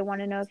because, they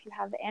want to know if you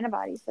have the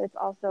antibodies. So it's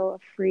also a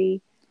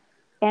free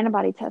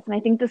antibody test. And I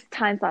think this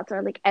time slots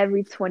are like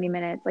every 20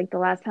 minutes. Like the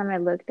last time I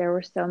looked, there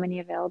were so many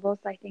available.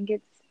 So I think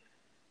it's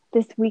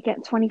this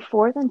weekend,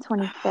 24th and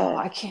 25th. Oh,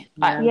 I can't.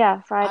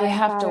 Yeah, Friday I and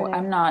have Saturday. to.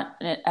 I'm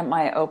not at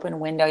my open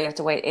window. You have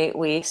to wait 8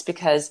 weeks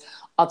because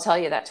I'll tell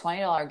you that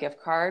 $20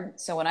 gift card.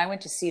 So when I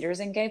went to Cedars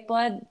and gave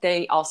blood,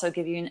 they also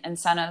give you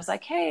incentives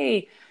like,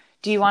 hey,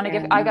 do you want to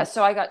give? I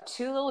got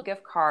two little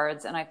gift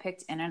cards and I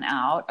picked In and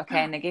Out. Okay,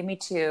 and they gave me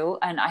two,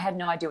 and I had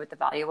no idea what the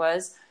value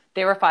was.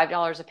 They were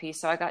 $5 a piece,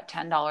 so I got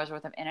 $10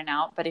 worth of In and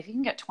Out. But if you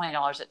can get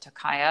 $20 at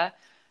Tokaya,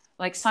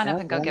 like sign up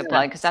and go get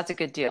blood because that's a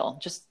good deal.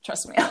 Just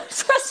trust me.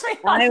 Trust me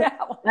on that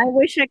one. I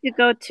wish I could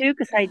go too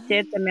because I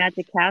did the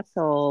Magic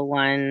Castle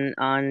one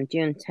on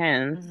June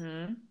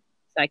 10th.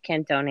 So I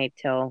can't donate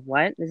till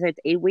what? Is it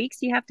 8 weeks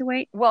you have to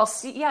wait? Well,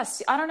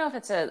 yes. I don't know if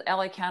it's a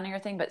LA County or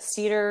thing, but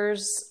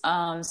Cedars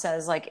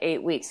says like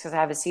 8 weeks because I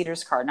have a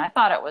Cedars card. And I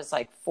thought it was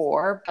like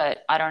 4,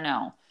 but I don't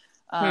know.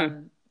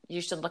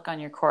 You should look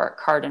on your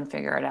card and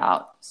figure it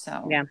out.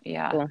 So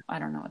yeah, cool. I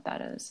don't know what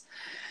that is.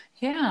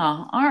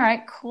 Yeah. All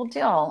right. Cool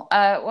deal.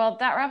 Well,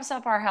 that wraps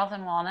up our health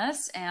and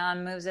wellness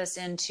and moves us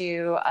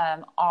into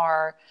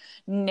our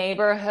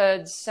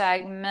neighborhood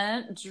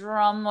segment.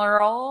 Drum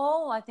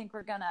roll. I think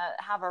we're going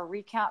to have a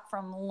recap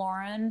from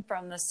Lauren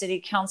from the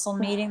city council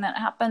meeting that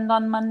happened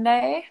on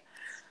Monday.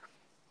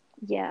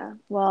 Yeah.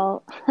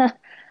 Well,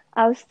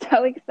 I was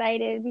so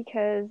excited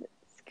because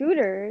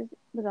scooters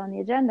was on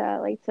the agenda,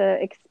 like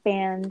to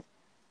expand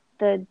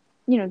the,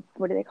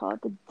 what do they call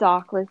it? The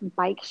dockless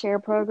bike share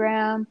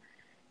program.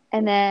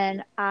 And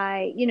then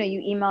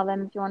you email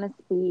them if you want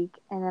to speak.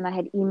 And then I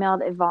had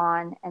emailed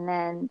Yvonne. And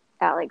then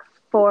at like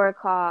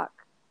 4:00,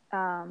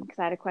 because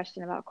I had a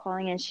question about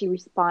calling in, she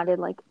responded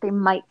like they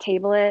might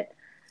table it.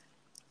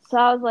 So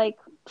I was like,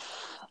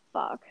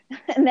 fuck.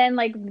 And then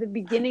like the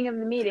beginning of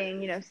the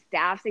meeting,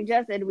 staff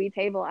suggested we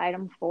table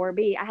item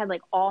 4B. I had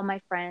like all my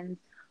friends,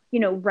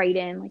 write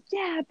in like,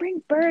 yeah,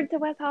 bring Bird to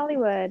West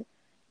Hollywood.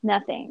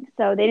 Nothing.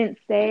 So they didn't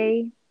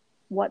say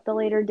what the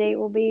later date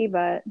will be,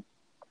 but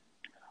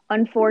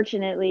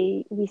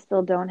unfortunately, we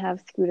still don't have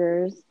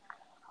scooters.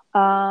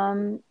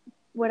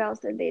 What else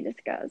did they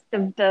discuss?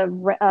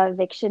 The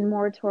eviction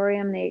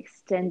moratorium, they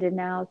extended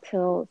now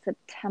till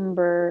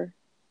September.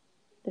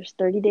 There's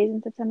 30 days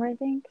in September, I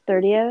think,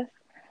 30th.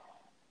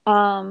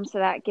 So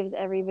that gives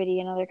everybody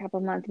another couple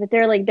of months. But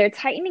they're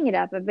tightening it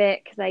up a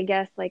bit because I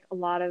guess like a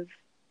lot of,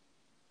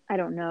 I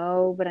don't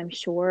know, but I'm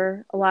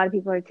sure a lot of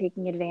people are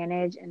taking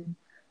advantage and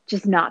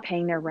just not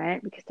paying their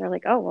rent because they're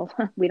like, oh,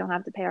 well, we don't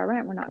have to pay our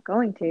rent. We're not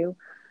going to.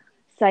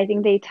 So I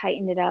think they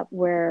tightened it up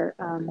where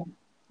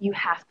you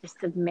have to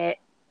submit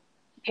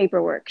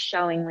paperwork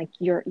showing like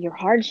your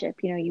hardship.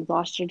 You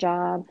lost your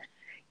job,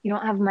 you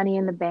don't have money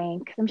in the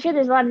bank. I'm sure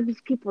there's a lot of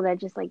these people that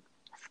just like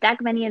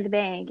stack money in the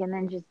bank and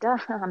then just,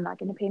 I'm not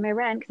going to pay my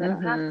rent because I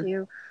don't have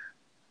to.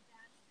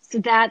 So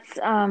that's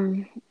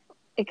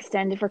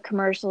extended for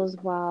commercial as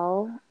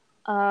well.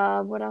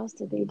 What else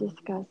did they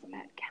discuss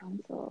at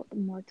council? The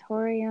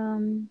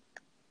moratorium.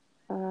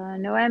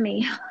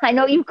 Noemi, I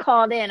know you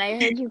called in. I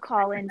heard you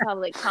call in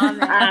public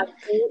comment.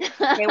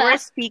 They were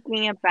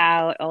speaking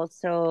about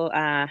also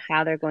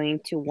how they're going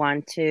to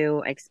want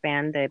to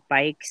expand the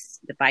bike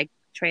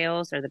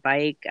trails or the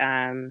bike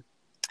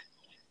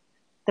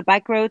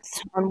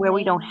roads on where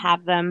we don't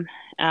have them.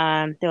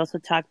 They also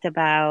talked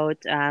about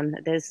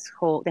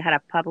they had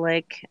a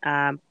public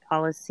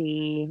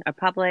policy, a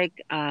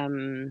public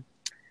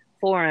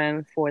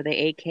forum for the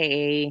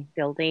AKA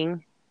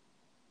building.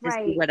 To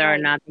see whether or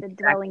not they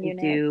can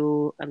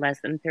do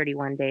less than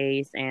 31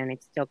 days, and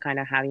it's still kind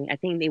of I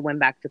think they went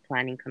back to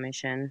planning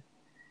commission.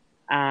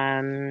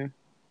 There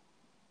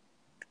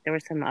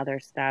was some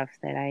other stuff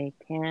that I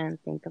can't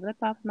think of the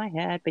top of my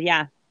head, but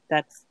yeah,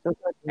 I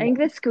think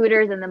the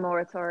scooters and the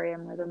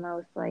moratorium were the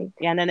most like.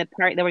 Yeah, and then the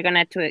part that we're gonna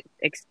have to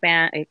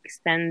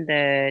extend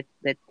the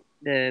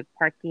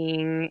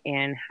parking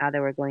and how they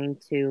were going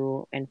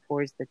to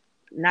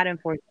not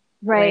enforce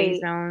gray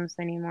zones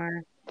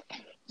anymore.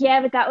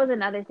 Yeah, but that was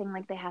another thing.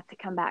 Like they had to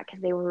come back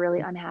because they were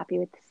really unhappy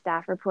with the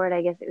staff report.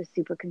 I guess it was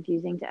super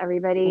confusing to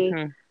everybody.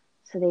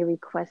 So they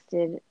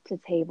requested to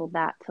table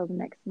that till the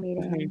next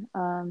meeting.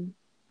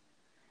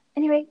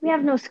 Anyway, we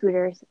have no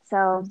scooters. So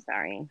I'm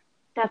sorry.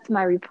 That's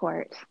my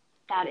report.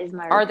 That is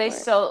my report. Are they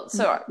still,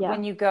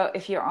 when you go,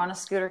 if you're on a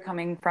scooter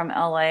coming from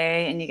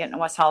LA and you get into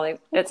West Hollywood,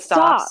 it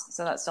stops.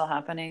 So that's still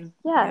happening?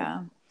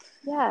 Yeah.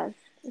 Yes.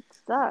 It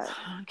sucks.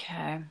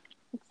 Okay.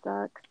 It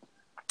sucks.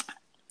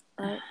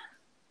 But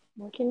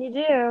what can you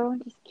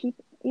do? Just keep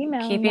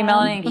emailing. Keep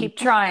emailing and keep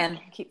trying.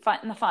 Keep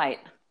fighting the fight.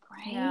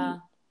 Right.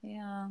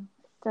 Yeah.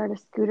 Start a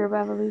scooter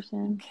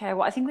revolution. Okay.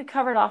 Well, I think we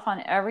covered off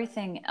on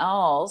everything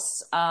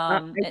else.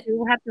 I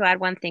do have to add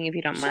one thing, if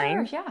you don't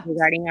mind. Yeah.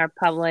 Regarding our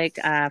public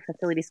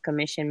facilities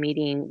commission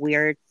meeting,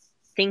 we're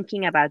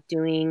thinking about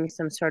doing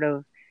some sort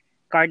of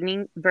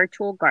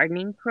virtual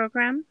gardening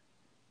program.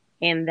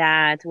 in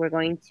that we're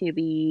going to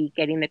be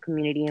getting the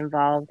community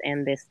involved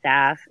and the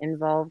staff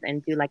involved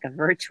and do like a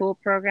virtual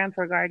program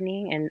for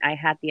gardening. And I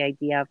had the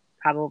idea of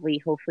probably,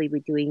 hopefully,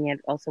 be doing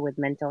it also with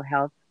mental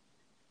health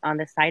on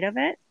the side of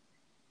it.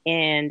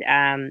 And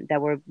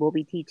that we'll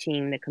be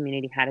teaching the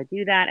community how to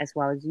do that, as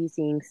well as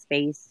using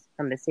space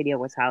from the city of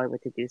West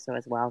Hollywood to do so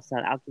as well. So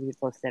I'll keep you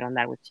posted on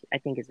that, which I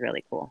think is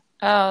really cool.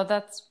 Oh, Oh,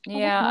 that's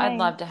yeah, I'd nice.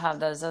 love to have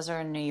those. Those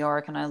are in New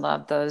York, and I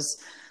love those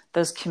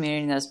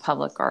community, those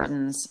public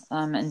gardens.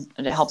 And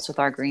it helps with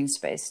our green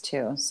space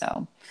too.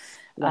 So,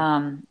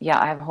 Yeah.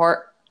 yeah,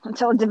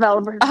 Until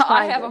developers I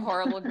find have a it.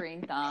 horrible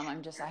green thumb.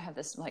 I have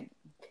this like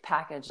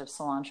package of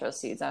cilantro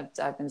seeds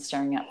I've been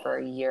staring at for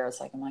a year. It's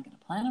like, am I going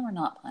to plant them or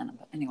not plant them?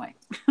 But anyway.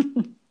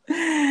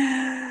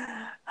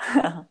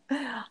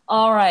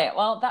 All right.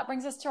 Well, that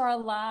brings us to our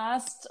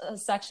last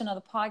section of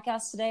the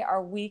podcast today,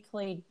 our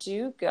weekly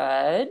do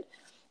good.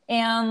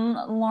 And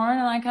Lauren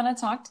and I kind of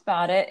talked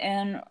about it.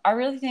 And I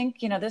really think,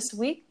 this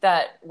week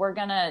that we're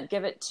going to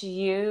give it to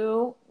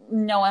you,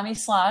 Noemi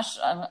Slash,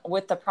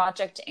 with the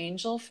Project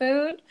Angel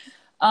Food.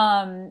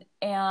 And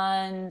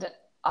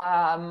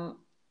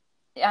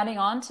adding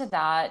on to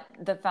that,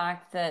 the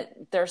fact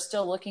that they're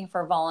still looking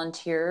for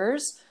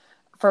volunteers,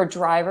 for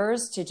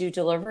drivers to do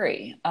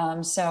delivery.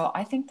 So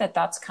I think that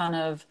that's kind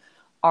of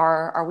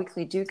our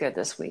weekly do good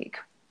this week.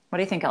 What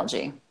do you think,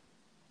 LG?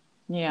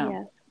 Yeah.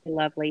 Yes.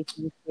 Lovely.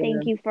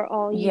 Thank you for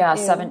all you Yeah,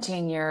 do.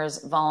 17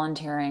 years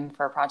volunteering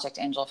for Project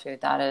Angel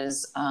Food. That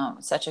is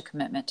such a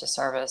commitment to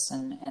service,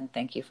 and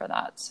thank you for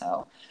that.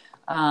 So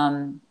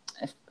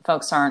if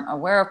folks aren't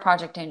aware of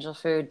Project Angel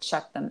Food,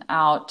 check them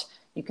out.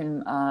 You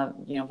can,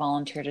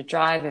 volunteer to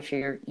drive if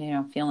you're,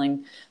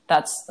 feeling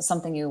that's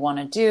something you want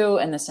to do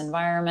in this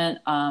environment,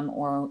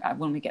 or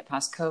when we get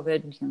past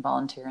COVID, you can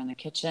volunteer in the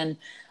kitchen.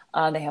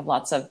 They have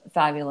lots of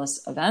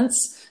fabulous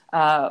events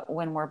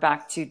when we're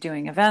back to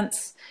doing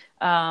events,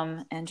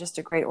 and just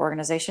a great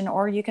organization.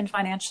 Or you can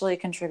financially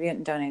contribute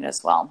and donate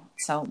as well.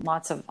 So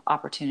lots of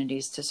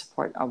opportunities to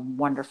support a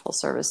wonderful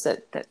service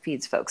that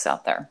feeds folks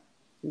out there.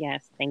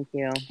 Yes, thank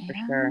you for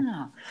sure.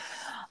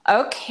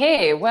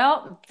 Okay,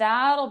 well,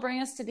 that'll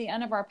bring us to the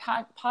end of our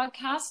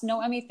podcast.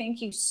 Noemi,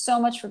 thank you so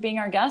much for being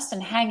our guest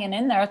and hanging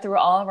in there through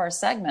all of our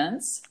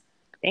segments.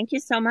 Thank you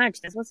so much.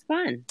 This was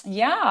fun.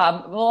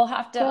 Yeah, we'll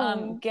have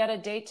to get a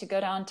date to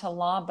go down to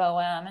La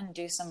Boheme and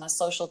do some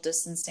social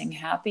distancing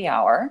happy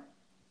hour.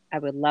 I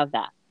would love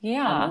that.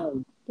 Yeah,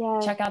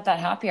 Yes. check out that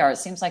happy hour. It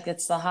seems like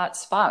it's the hot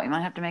spot. We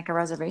might have to make a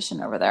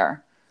reservation over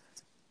there.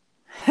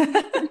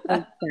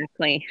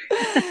 Exactly.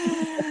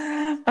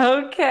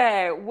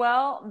 Okay,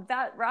 well,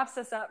 that wraps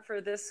us up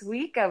for this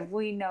week of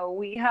We Know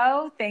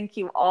WeHo. Thank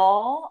you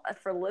all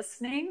for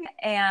listening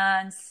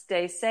and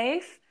stay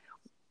safe.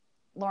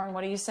 Lauren,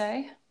 what do you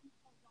say?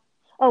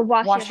 Oh,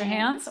 wash your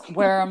hands,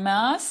 wear a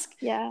mask.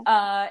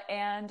 Yeah.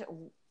 And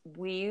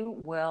we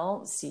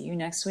will see you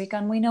next week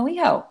on We Know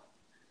WeHo.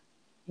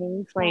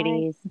 Thanks,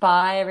 ladies.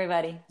 Bye,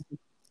 everybody.